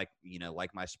knew, like, you know,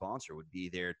 like my sponsor would be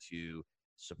there to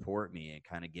support me and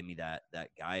kind of give me that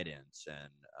guidance. And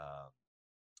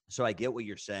so I get what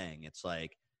you're saying. It's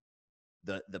like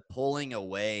the pulling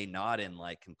away, not in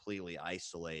like completely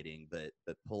isolating, but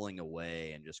pulling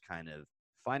away and just kind of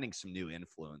finding some new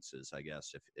influences, I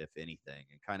guess, if anything,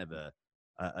 and kind of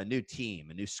a new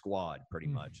team, a new squad, pretty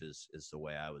Mm. much is the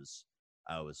way I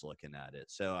was looking at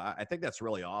it. So I think that's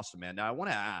really awesome, man. Now I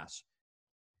want to ask,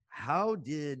 how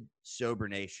did Sober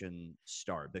Nation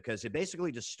start? Because it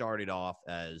basically just started off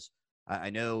as, I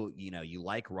know, you know, you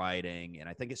like writing, and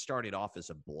I think it started off as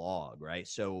a blog, right?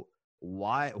 So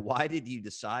why did you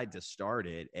decide to start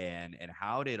it, and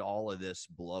how did all of this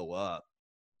blow up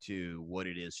to what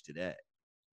it is today?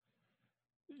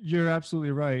 You're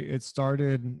absolutely right. It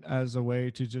started as a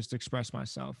way to just express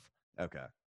myself. Okay.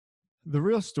 The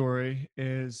real story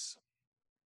is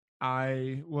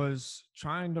I was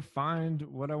trying to find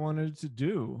what I wanted to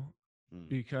do Mm.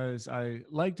 because I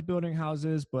liked building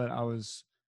houses, but I was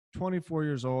 24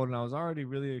 years old and I was already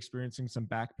really experiencing some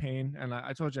back pain. And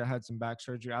I told you I had some back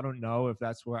surgery. I don't know if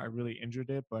that's where I really injured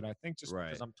it, but I think just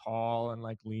because Right. I'm tall and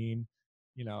like lean,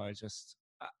 I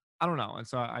don't know. And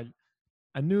so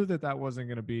I knew that that wasn't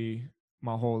going to be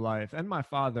my whole life. And my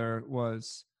father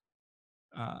was,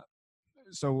 uh,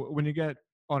 so when you get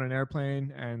on an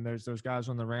airplane and there's those guys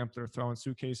on the ramp that are throwing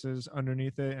suitcases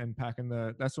underneath it and packing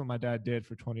that's what my dad did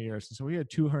for 20 years. And so we had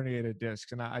two herniated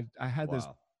discs, and I had this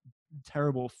Wow.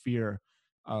 terrible fear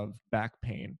of back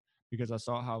pain because I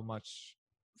saw how much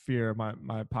fear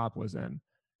my pop was in.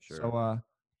 So Sure.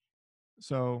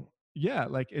 so yeah,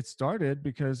 like it started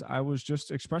because I was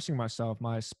just expressing myself.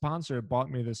 My sponsor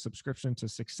bought me this subscription to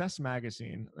Success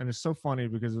Magazine, and it's so funny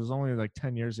because it was only like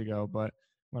 10 years ago, but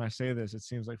when I say this it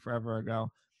seems like forever ago,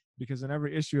 because in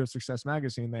every issue of Success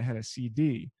Magazine they had a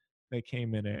CD that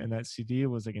came in it, and that CD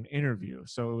was like an interview.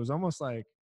 So it was almost like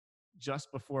just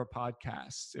before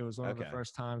podcasts. It was one of the Okay.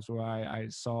 first times where I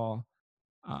saw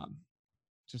um,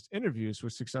 just interviews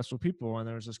with successful people. And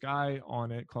there was this guy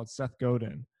on it called Seth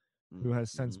Godin, who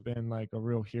has since Mm-hmm. been like a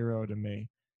real hero to me.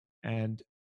 And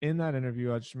in that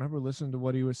interview, I just remember listening to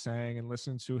what he was saying and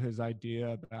listening to his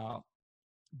idea about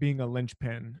being a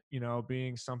linchpin,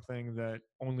 being something that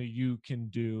only you can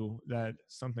do, that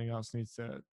something else needs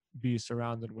to be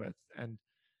surrounded with. And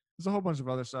there's a whole bunch of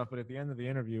other stuff. But at the end of the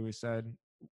interview, he said,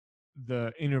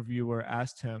 the interviewer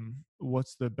asked him,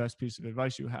 "What's the best piece of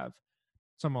advice you have?"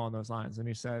 Something along those lines. And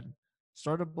he said,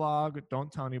 "Start a blog, don't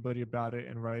tell anybody about it,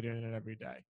 and write in it every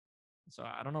day." So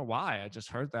I don't know why. I just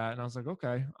heard that. And I was like,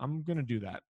 okay, I'm going to do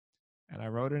that. And I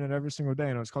wrote in it every single day.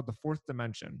 And it was called The Fourth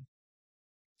Dimension.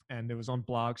 And it was on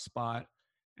Blogspot.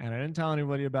 And I didn't tell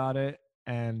anybody about it.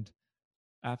 And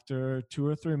after 2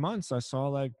 or 3 months, I saw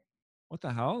like, what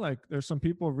the hell? Like, there's some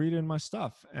people reading my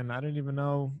stuff, and I didn't even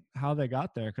know how they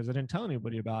got there because I didn't tell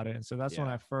anybody about it. And so that's when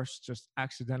Yeah. I first just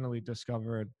accidentally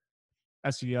discovered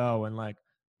SEO and like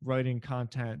writing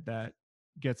content that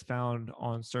gets found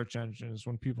on search engines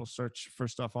when people search for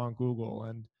stuff on Google.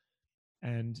 And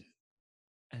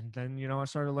and then I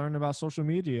started learning about social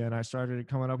media, and I started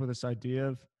coming up with this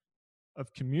idea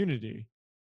of community.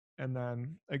 And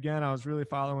then again, I was really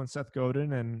following Seth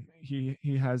Godin, and he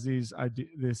has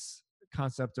this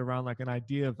concept around like an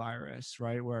idea virus,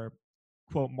 right? Where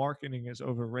quote marketing is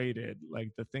overrated.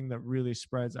 Like the thing that really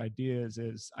spreads ideas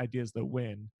is ideas that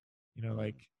win. Mm.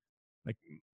 Like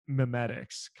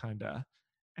memetics kind of.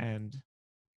 And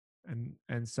and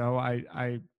and so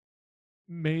I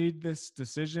made this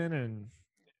decision, and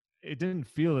it didn't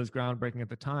feel as groundbreaking at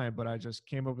the time, but I just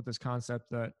came up with this concept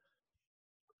that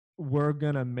we're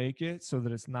going to make it so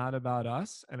that it's not about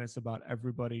us and it's about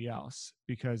everybody else.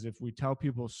 Because if we tell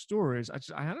people stories,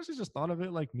 I honestly just thought of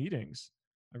it like meetings.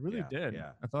 I really Yeah. did.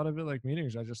 Yeah. I thought of it like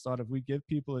meetings. I just thought if we give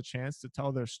people a chance to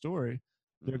tell their story,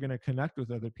 they're Mm. going to connect with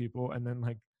other people, and then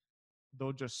like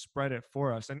they'll just spread it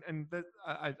for us.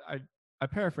 I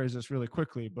paraphrase this really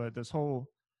quickly, but this whole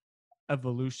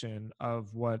evolution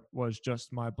of what was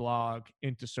just my blog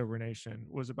into Sober Nation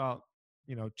was about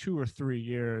 2 or 3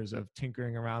 years of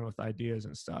tinkering around with ideas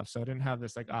and stuff. So I didn't have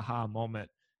this like aha moment.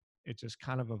 It just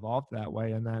kind of evolved that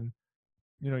way. And then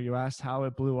you asked how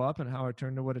it blew up and how it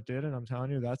turned to what it did, and I'm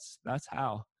telling you that's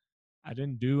how. I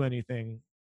didn't do anything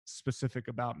specific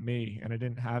about me, and I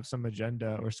didn't have some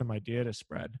agenda or some idea to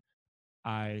spread.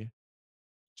 I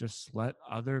just let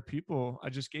other people, I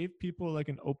just gave people like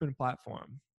an open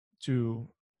platform to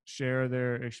share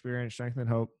their experience, strength, and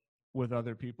hope with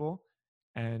other people.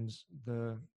 And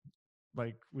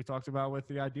like we talked about with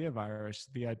the idea virus,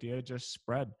 the idea just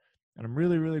spread. And I'm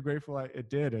really, really grateful it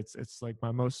did. It's like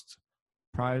my most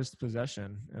prized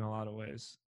possession in a lot of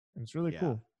ways. And it's really Yeah.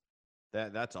 cool.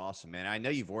 That's awesome, man. I know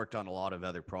you've worked on a lot of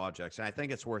other projects, and I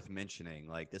think it's worth mentioning.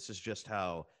 Like, this is just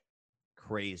how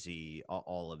crazy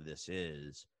all of this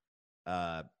is.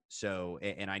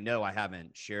 And I know I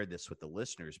haven't shared this with the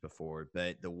listeners before,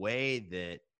 but the way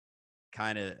that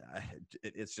kind of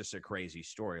it's just a crazy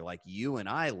story. Like, you and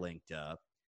I linked up.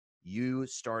 You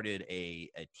started a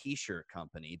t-shirt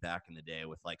company back in the day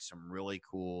with like some really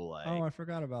cool, Oh, like, I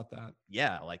forgot about that.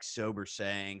 yeah, like sober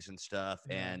sayings and stuff.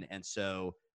 Yeah. And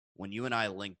so when you and I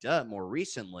linked up more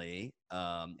recently,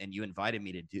 and you invited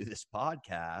me to do this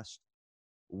podcast,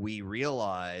 we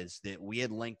realized that we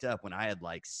had linked up when I had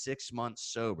like 6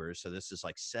 months sober. So this is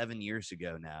like 7 years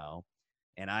ago now.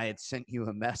 And I had sent you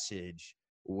a message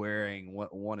wearing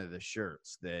one of the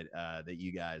shirts that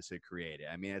you guys had created.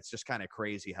 I mean, it's just kind of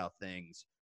crazy how things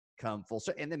come full.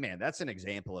 So, and then, man, that's an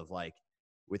example of like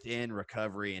within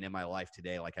recovery and in my life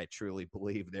today, like I truly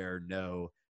believe there are no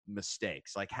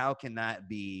mistakes. Like, how can that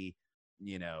be,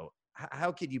 you know,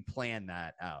 how could you plan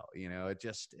that out?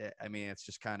 I mean, it's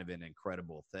just kind of an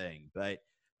incredible thing. But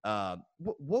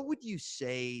what would you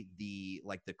say the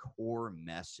core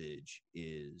message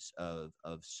is of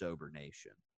Sober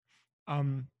Nation?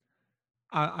 Um,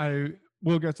 I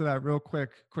will get to that real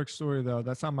quick story though.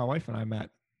 That's how my wife and I met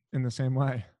in the same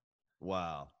way.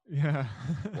 Wow. Yeah.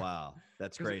 Wow.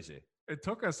 That's 'Cause crazy. it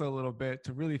took us a little bit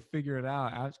to really figure it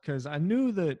out because I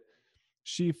knew that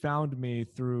she found me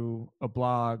through a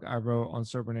blog I wrote on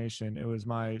Sober Nation. It was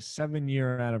my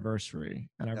 7-year anniversary,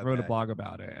 and I wrote a Okay. blog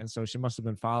about it. And so she must have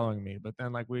been following me. But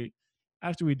then, like,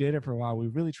 after we dated for a while, we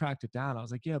really tracked it down. I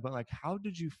was like, yeah, but like, how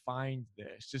did you find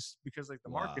this? Just because, like,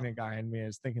 the Wow. marketing guy in me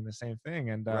is thinking the same thing.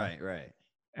 Right, right.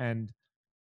 And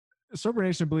Sober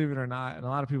Nation, believe it or not, and a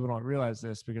lot of people don't realize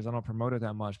this because I don't promote it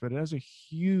that much, but it has a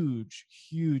huge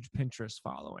Pinterest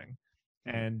following.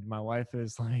 Hmm. And my wife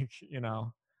is like,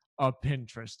 a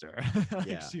Pinterester. Like,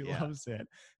 Yeah, she yeah. loves it.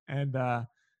 And the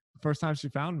first time she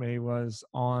found me was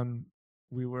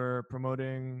we were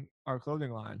promoting our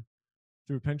clothing line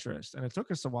through Pinterest. And it took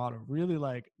us a while to really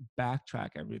like backtrack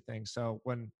everything. So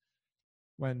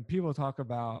when people talk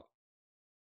about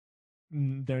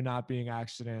there not being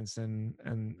accidents and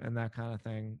that kind of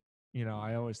thing,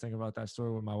 I always think about that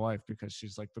story with my wife because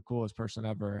she's like the coolest person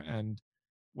ever. And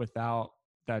without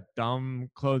that dumb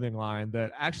clothing line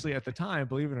that actually at the time,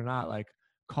 believe it or not, like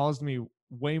caused me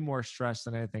way more stress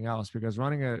than anything else, because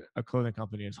running a clothing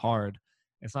company is hard.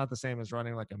 It's not the same as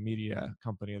running like a media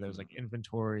company. There's like Mhm.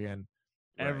 inventory and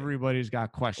Right. everybody's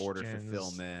got Order questions.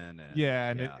 fulfillment and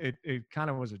Yeah, and yeah. it kind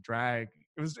of was a drag.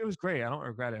 It was great. I don't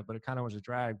regret it, but it kind of was a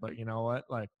drag. But you know what?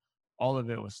 Like, all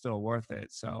of it was still worth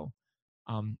it. So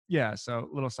yeah. So,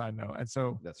 little side note.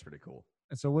 That's pretty cool.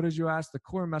 And so what did you ask? The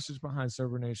core message behind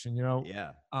Sober Nation?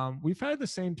 Yeah. We've had the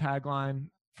same tagline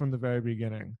from the very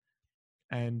beginning,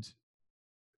 and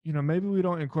maybe we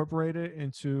don't incorporate it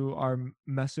into our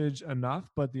message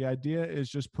enough, but the idea is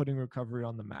just putting recovery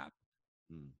on the map.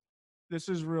 Mm. This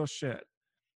is real shit.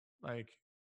 Like,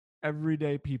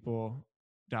 everyday people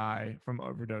die from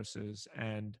overdoses,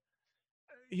 and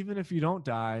even if you don't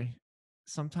die,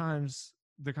 sometimes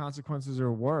the consequences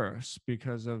are worse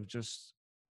because of just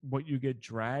what you get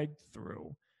dragged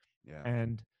through. Yeah.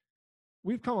 And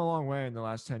we've come a long way in the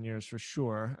last 10 years for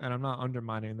sure, and I'm not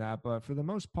undermining that, but for the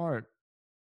most part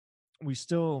we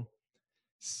still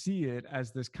see it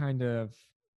as this kind of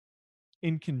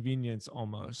inconvenience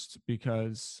almost,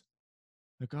 because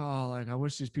like, oh, like, I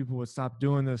wish these people would stop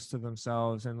doing this to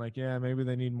themselves, and like, yeah, maybe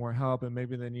they need more help and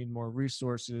maybe they need more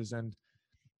resources. And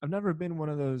I've never been one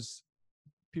of those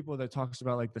people that talks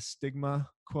about like the stigma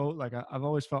quote. Like, I've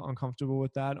always felt uncomfortable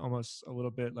with that, almost a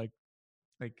little bit like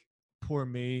poor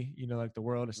me, like the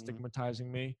world is Mhm.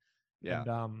 stigmatizing me.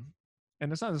 Yeah.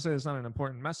 And it's not to say it's not an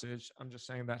important message. I'm just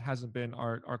saying that hasn't been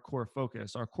our core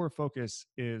focus. Our core focus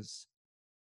is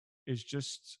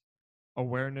just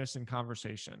awareness and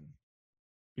conversation,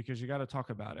 because you got to talk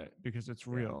about it because it's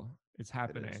Yeah. real, it's It is.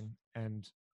 happening,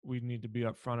 and we need to be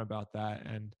upfront about that.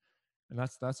 And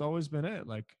that's always been it.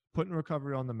 Like, putting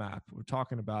recovery on the map. We're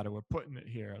talking about it. We're putting it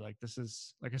here. Like, this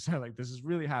is, like I said, like, this is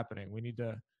really happening. We need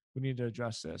to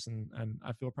address this, and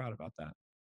I feel proud about that.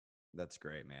 That's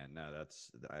great, man. No,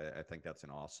 I think that's an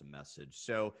awesome message.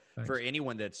 So for Thanks.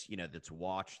 anyone that's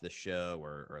watched the show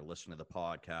or listened to the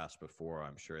podcast before,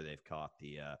 I'm sure they've caught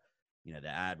the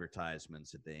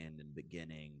advertisements at the end and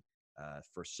beginning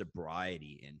for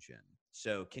Sobriety Engine.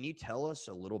 So can you tell us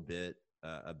a little bit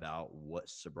about what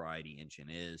Sobriety Engine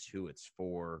is, who it's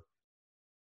for?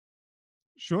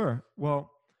 Sure. Well,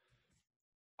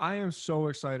 I am so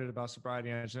excited about Sobriety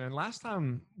Engine. And last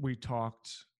time we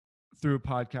talked through a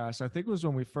podcast, I think it was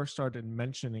when we first started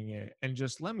mentioning it. And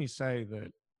just let me say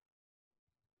that,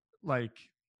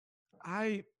 like,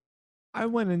 I I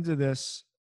went into this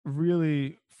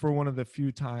really for one of the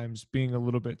few times being a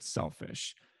little bit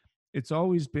selfish. It's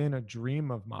always been a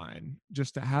dream of mine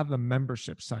just to have a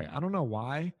membership site. I don't know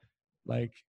why.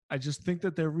 Like, I just think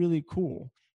that they're really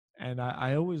cool. And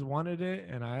I always wanted it,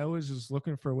 and I always was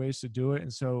looking for ways to do it.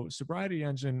 And so Sobriety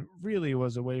Engine really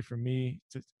was a way for me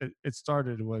to, it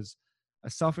started was a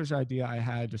selfish idea I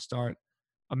had to start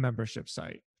a membership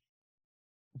site.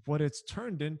 What it's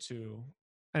turned into,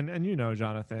 and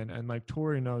Jonathan, and like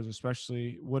Tori knows,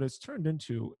 especially, what it's turned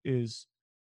into is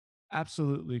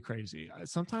absolutely crazy.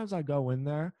 Sometimes I go in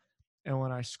there, and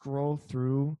when I scroll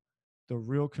through the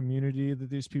real community that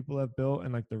these people have built,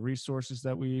 and like the resources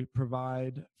that we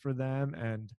provide for them,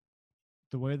 and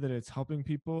the way that it's helping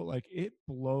people, like, it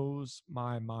blows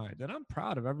my mind. And I'm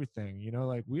proud of everything.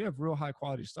 Like, we have real high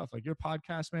quality stuff. Like, your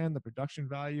podcast, man, the production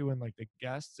value and like the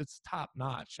guests, it's top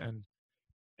notch.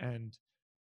 And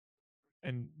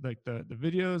and like the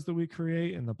videos that we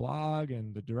create and the blog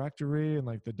and the directory and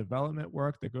like the development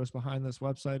work that goes behind this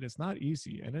website, it's not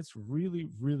easy, and it's really,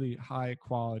 really high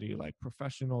quality, like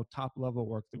professional top level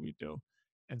work that we do.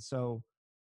 And so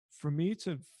for me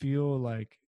to feel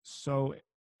like so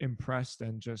impressed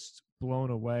and just blown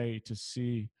away to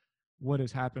see what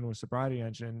has happened with Sobriety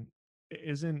Engine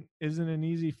isn't an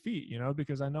easy feat,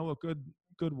 because I know what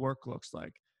good work looks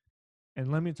like.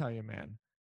 And let me tell you, man,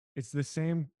 it's the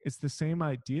same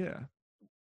idea.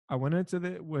 I went into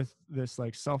it with this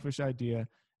like selfish idea,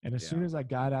 and as soon Yeah. as I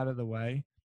got out of the way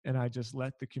and I just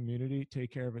let the community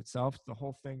take care of itself, the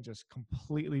whole thing just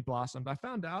completely blossomed. I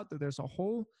found out that there's a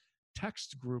whole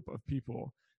text group of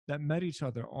people that met each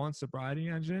other on Sobriety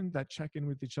Engine that check in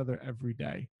with each other every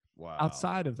day Wow.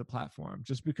 outside of the platform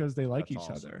just because they like That's each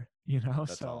awesome. other,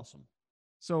 That's awesome.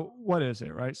 So what is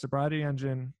it, right? Sobriety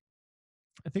Engine,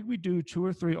 I think we do 2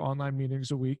 or 3 online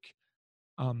meetings a week.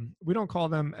 We don't call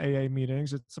them AA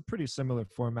meetings. It's a pretty similar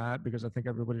format because I think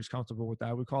everybody's comfortable with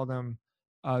that. We call them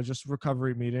just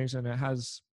recovery meetings, and it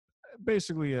has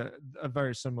basically a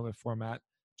very similar format,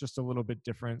 just a little bit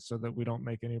different so that we don't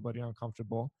make anybody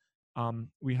uncomfortable.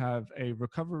 We have a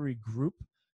recovery group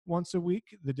once a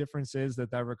week. The difference is that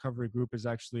recovery group is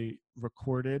actually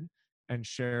recorded and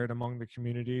shared among the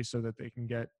community so that they can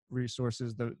get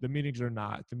resources. The meetings are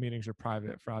not. The meetings are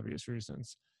private for obvious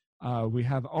reasons. We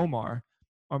have Omar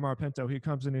Pinto. He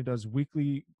comes in, he does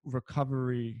weekly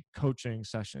recovery coaching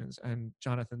sessions. And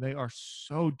Jonathan, they are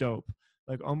so dope.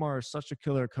 Like Omar is such a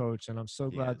killer coach, and I'm so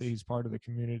He glad that is. he's part of the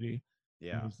community. And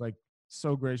Yeah. he's like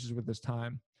so gracious with his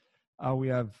time. We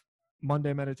have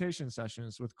Monday meditation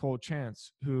sessions with Cole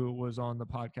Chance, who was on the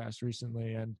podcast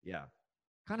recently, and Yeah.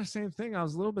 kind of same thing. I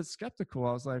was a little bit skeptical.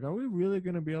 I was like, are we really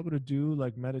going to be able to do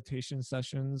like meditation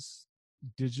sessions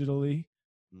digitally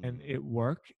and Mm, it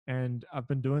work? And I've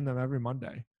been doing them every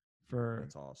Monday for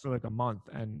that's awesome. like a month,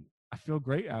 and I feel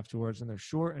great afterwards. And they're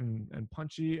short and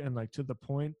punchy and like to the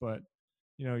point, but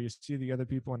you see the other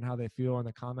people and how they feel and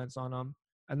the comments on them.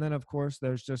 And then of course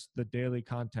there's just the daily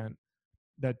content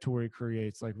that Tori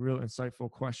creates, like real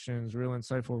insightful questions, real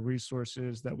insightful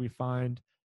resources that we find,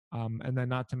 and then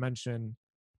not to mention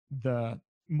the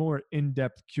more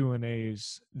in-depth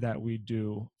Q&As that we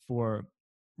do for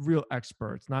real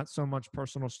experts, not so much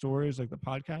personal stories like the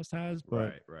podcast has,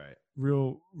 but Right. Right.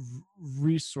 real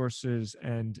resources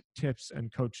and tips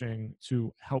and coaching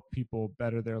to help people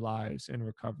better their lives in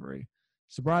recovery.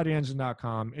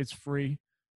 SobrietyEngine.com. It's free.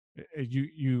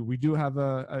 We do have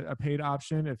a paid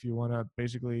option if you want to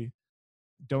basically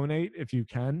donate if you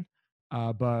can.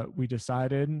 But we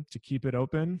decided to keep it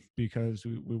open because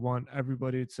we want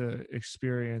everybody to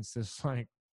experience this like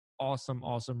awesome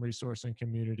resource and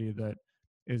community that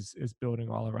is building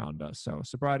all around us. So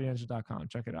sobrietyengine.com,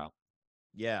 check it out.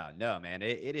 Yeah, no, man,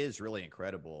 it is really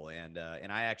incredible, and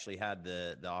I actually had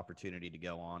the opportunity to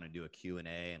go on and do a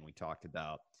Q&A, and we talked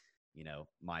about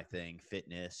my thing,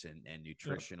 fitness and Yep.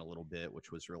 nutrition a little bit, which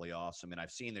was really awesome. And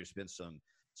I've seen there's been some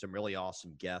really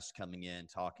awesome guests coming in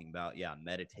talking about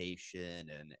meditation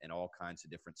and all kinds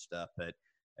of different stuff. But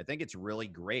I think it's really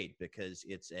great because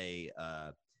it's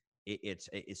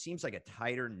it seems like a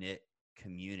tighter knit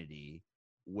community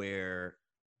where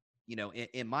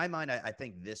in my mind, I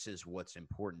think this is what's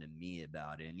important to me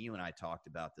about it. And you and I talked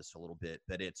about this a little bit,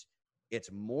 but it's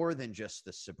more than just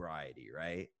the sobriety,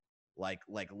 right? Like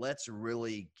let's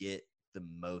really get the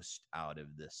most out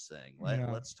of this thing.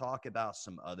 Yeah. Let's talk about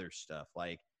some other stuff.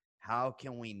 Like how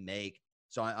can we make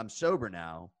I'm sober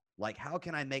now. Like how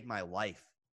can I make my life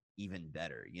even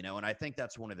better? And I think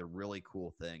that's one of the really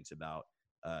cool things about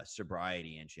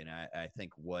Sobriety Engine. I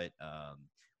think what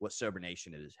Sober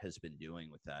Nation has been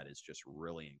doing with that is just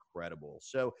really incredible.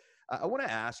 So I want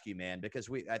to ask you, man, because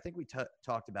I think we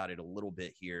talked about it a little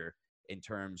bit here in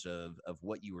terms of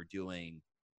what you were doing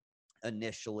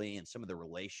initially and some of the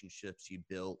relationships you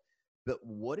built. But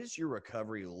what does your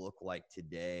recovery look like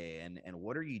today, and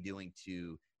what are you doing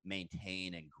to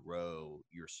maintain and grow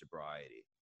your sobriety?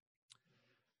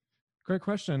 Great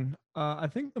question. I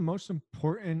think the most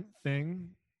important thing,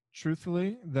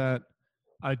 truthfully, that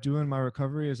I do in my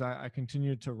recovery is I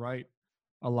continue to write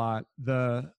a lot.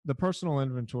 The personal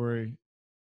inventory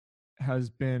has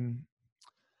been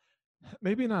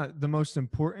maybe not the most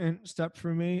important step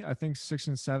for me. I think 6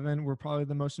 and 7 were probably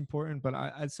the most important, but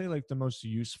I'd say like the most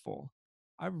useful.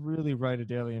 I really write a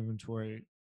daily inventory.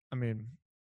 I mean,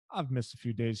 I've missed a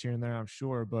few days here and there, I'm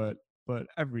sure, but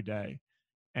every day.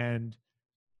 And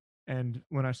and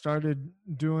when I started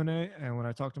doing it, and when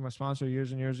I talked to my sponsor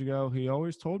years and years ago, he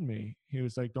always told me, he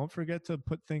was like, don't forget to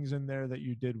put things in there that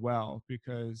you did well,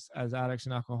 because as addicts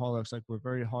and alcoholics, like we're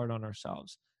very hard on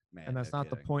ourselves. And Man, no that's not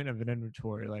the kidding. point of an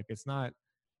inventory. Like it's not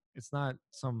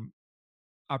some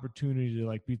opportunity to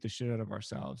like beat the shit out of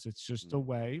ourselves. It's just a Mm,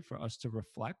 way for us to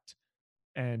reflect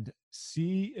and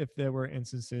see if there were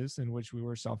instances in which we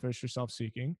were selfish or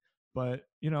self-seeking. But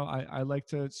I like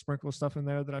to sprinkle stuff in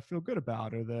there that I feel good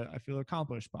about or that I feel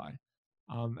accomplished by.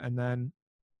 And then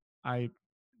I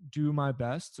do my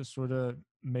best to sort of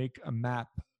make a map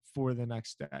for the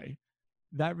next day.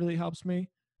 That really helps me.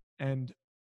 And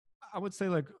I would say,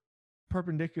 like,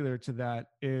 perpendicular to that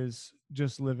is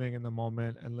just living in the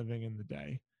moment and living in the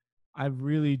day. I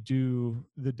really do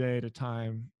the day at a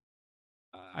time.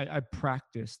 I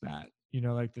practice that.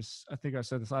 Like this, I think I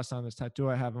said this last time, this tattoo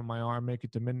I have on my arm, Make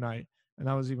It to Midnight. And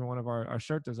that was even one of our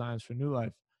shirt designs for New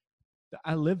Life.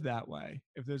 I live that way.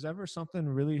 If there's ever something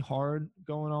really hard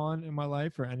going on in my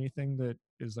life or anything that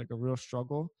is like a real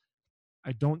struggle,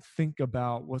 I don't think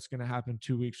about what's going to happen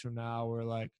 2 weeks from now or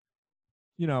like,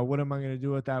 what am I going to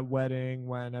do at that wedding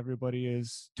when everybody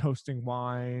is toasting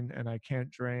wine and I can't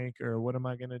drink? Or what am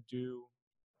I going to do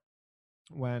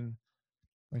when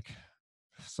like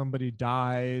somebody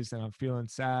dies and I'm feeling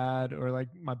sad, or like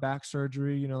my back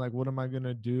surgery, like what am I going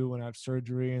to do when I have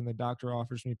surgery and the doctor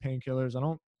offers me painkillers? I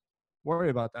don't worry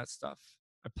about that stuff.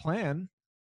 I plan.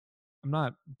 I'm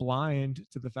not blind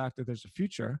to the fact that there's a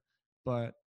future,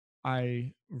 but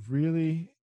I really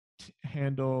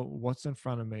handle what's in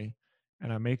front of me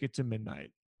and I make it to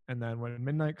midnight. And then when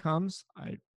midnight comes,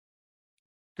 I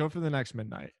go for the next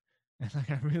midnight. And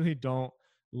like I really don't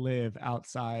live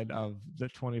outside of the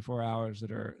 24 hours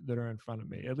that are in front of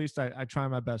me. At least I try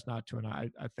my best not to, and I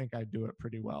think I do it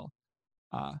pretty well.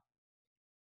 Uh,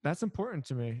 that's important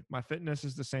to me. My fitness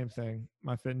is the same thing.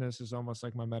 My fitness is almost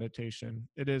like my meditation.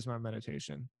 It is my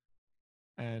meditation.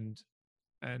 And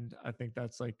and I think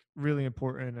that's like really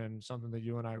important and something that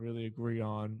you and I really agree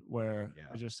on, where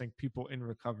I yeah. just think people in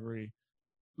recovery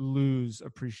lose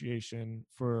appreciation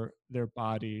for their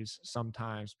bodies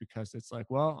sometimes because it's like,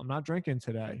 well, I'm not drinking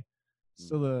today.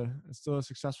 Mm. It's still a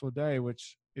successful day,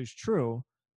 which is true,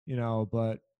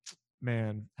 but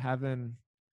man, having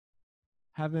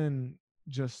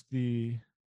just the,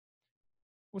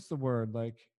 what's the word,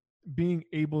 like being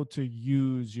able to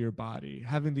use your body,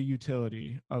 having the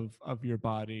utility of your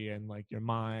body and like your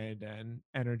mind and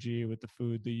energy with the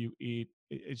food that you eat,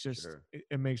 it's just Sure.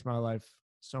 it makes my life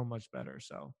so much better.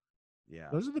 So Yeah.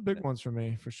 those are the big ones for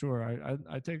me, for sure.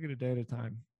 I take it a day at a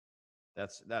time.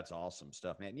 That's awesome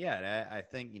stuff, man. Yeah, and I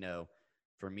think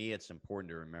for me, it's important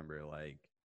to remember like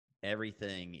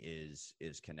everything is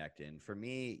connected. And for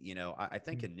me, I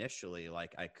think Mm. initially,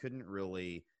 like I couldn't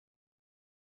really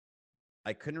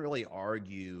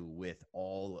argue with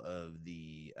all of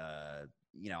the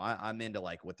I'm into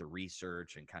like what the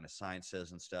research and kind of science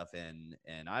says and stuff, and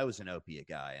I was an opiate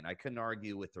guy, and I couldn't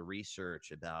argue with the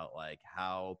research about like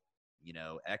how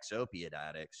ex-opiate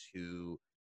addicts who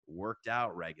worked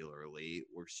out regularly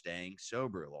were staying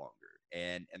sober longer,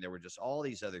 and there were just all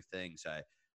these other things I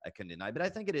couldn't deny. But I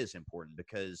think it is important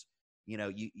because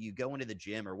you go into the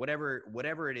gym or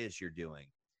whatever it is you're doing,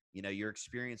 you're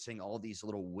experiencing all these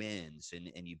little wins,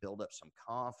 and you build up some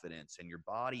confidence and your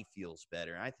body feels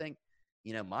better. And I think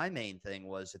my main thing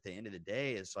was at the end of the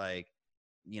day is like,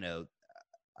 you know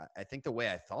I think the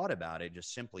way I thought about it,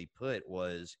 just simply put,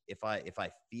 was if I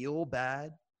feel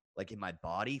bad, like if my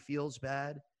body feels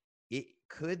bad, it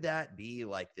could that be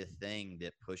like the thing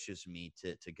that pushes me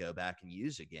to go back and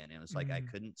use again. And it was like I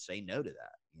Mm. couldn't say no to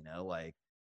that, like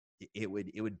it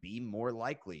would be more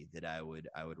likely that I would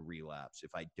relapse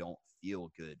if I don't feel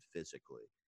good physically.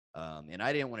 And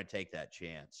I didn't want to take that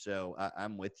chance. So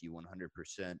I'm with you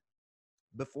 100%.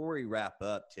 Before we wrap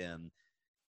up, Tim,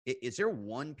 is there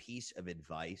one piece of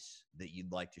advice that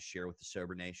you'd like to share with the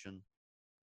Sober Nation?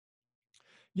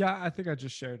 Yeah, I think I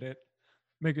just shared it.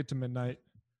 Make it to midnight.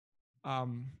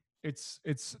 Um, it's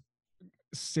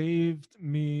saved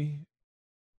me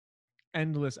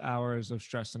endless hours of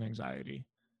stress and anxiety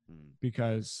Hmm.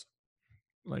 because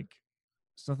like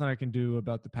there's nothing I can do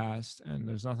about the past and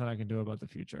there's nothing I can do about the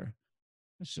future.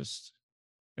 It's just,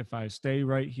 if I stay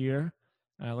right here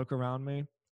and I look around me,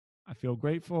 I feel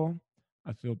grateful,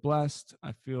 I feel blessed,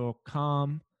 I feel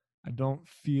calm, I don't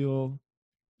feel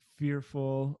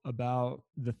fearful about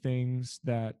the things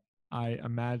that I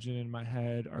imagine in my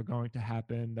head are going to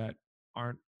happen that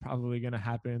aren't probably going to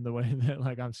happen the way that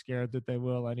like I'm scared that they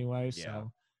will anyway. Yeah.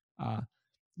 So, uh,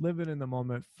 living in the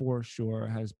moment for sure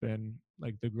has been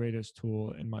like the greatest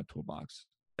tool in my toolbox.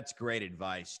 That's great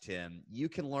advice, Tim. You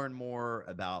can learn more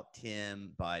about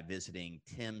Tim by visiting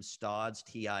Tim Stodz,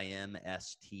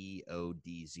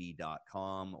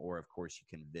 TIMSTODZ.com, or of course, you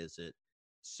can visit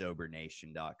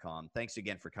SoberNation.com. Thanks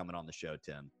again for coming on the show,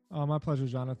 Tim. Oh, my pleasure,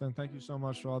 Jonathan. Thank you so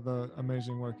much for all the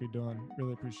amazing work you're doing.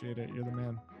 Really appreciate it. You're the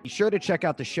man. Be sure to check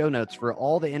out the show notes for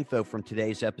all the info from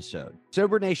today's episode.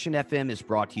 Sober Nation FM is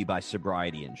brought to you by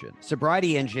Sobriety Engine.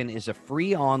 Sobriety Engine is a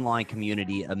free online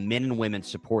community of men and women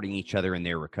supporting each other in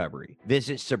their recovery.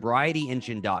 Visit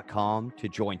SobrietyEngine.com to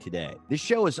join today. This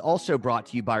show is also brought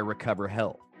to you by Recover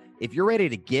Health. If you're ready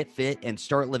to get fit and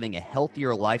start living a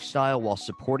healthier lifestyle while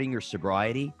supporting your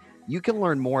sobriety, you can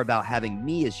learn more about having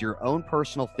me as your own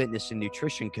personal fitness and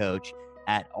nutrition coach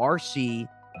at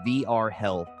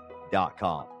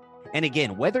rcvrhealth.com. And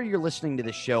again, whether you're listening to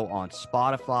the show on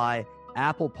Spotify,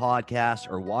 Apple Podcasts,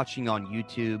 or watching on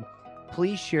YouTube,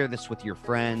 please share this with your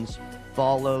friends,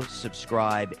 follow,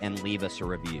 subscribe, and leave us a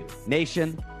review.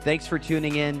 Nation, thanks for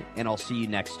tuning in, and I'll see you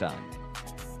next time.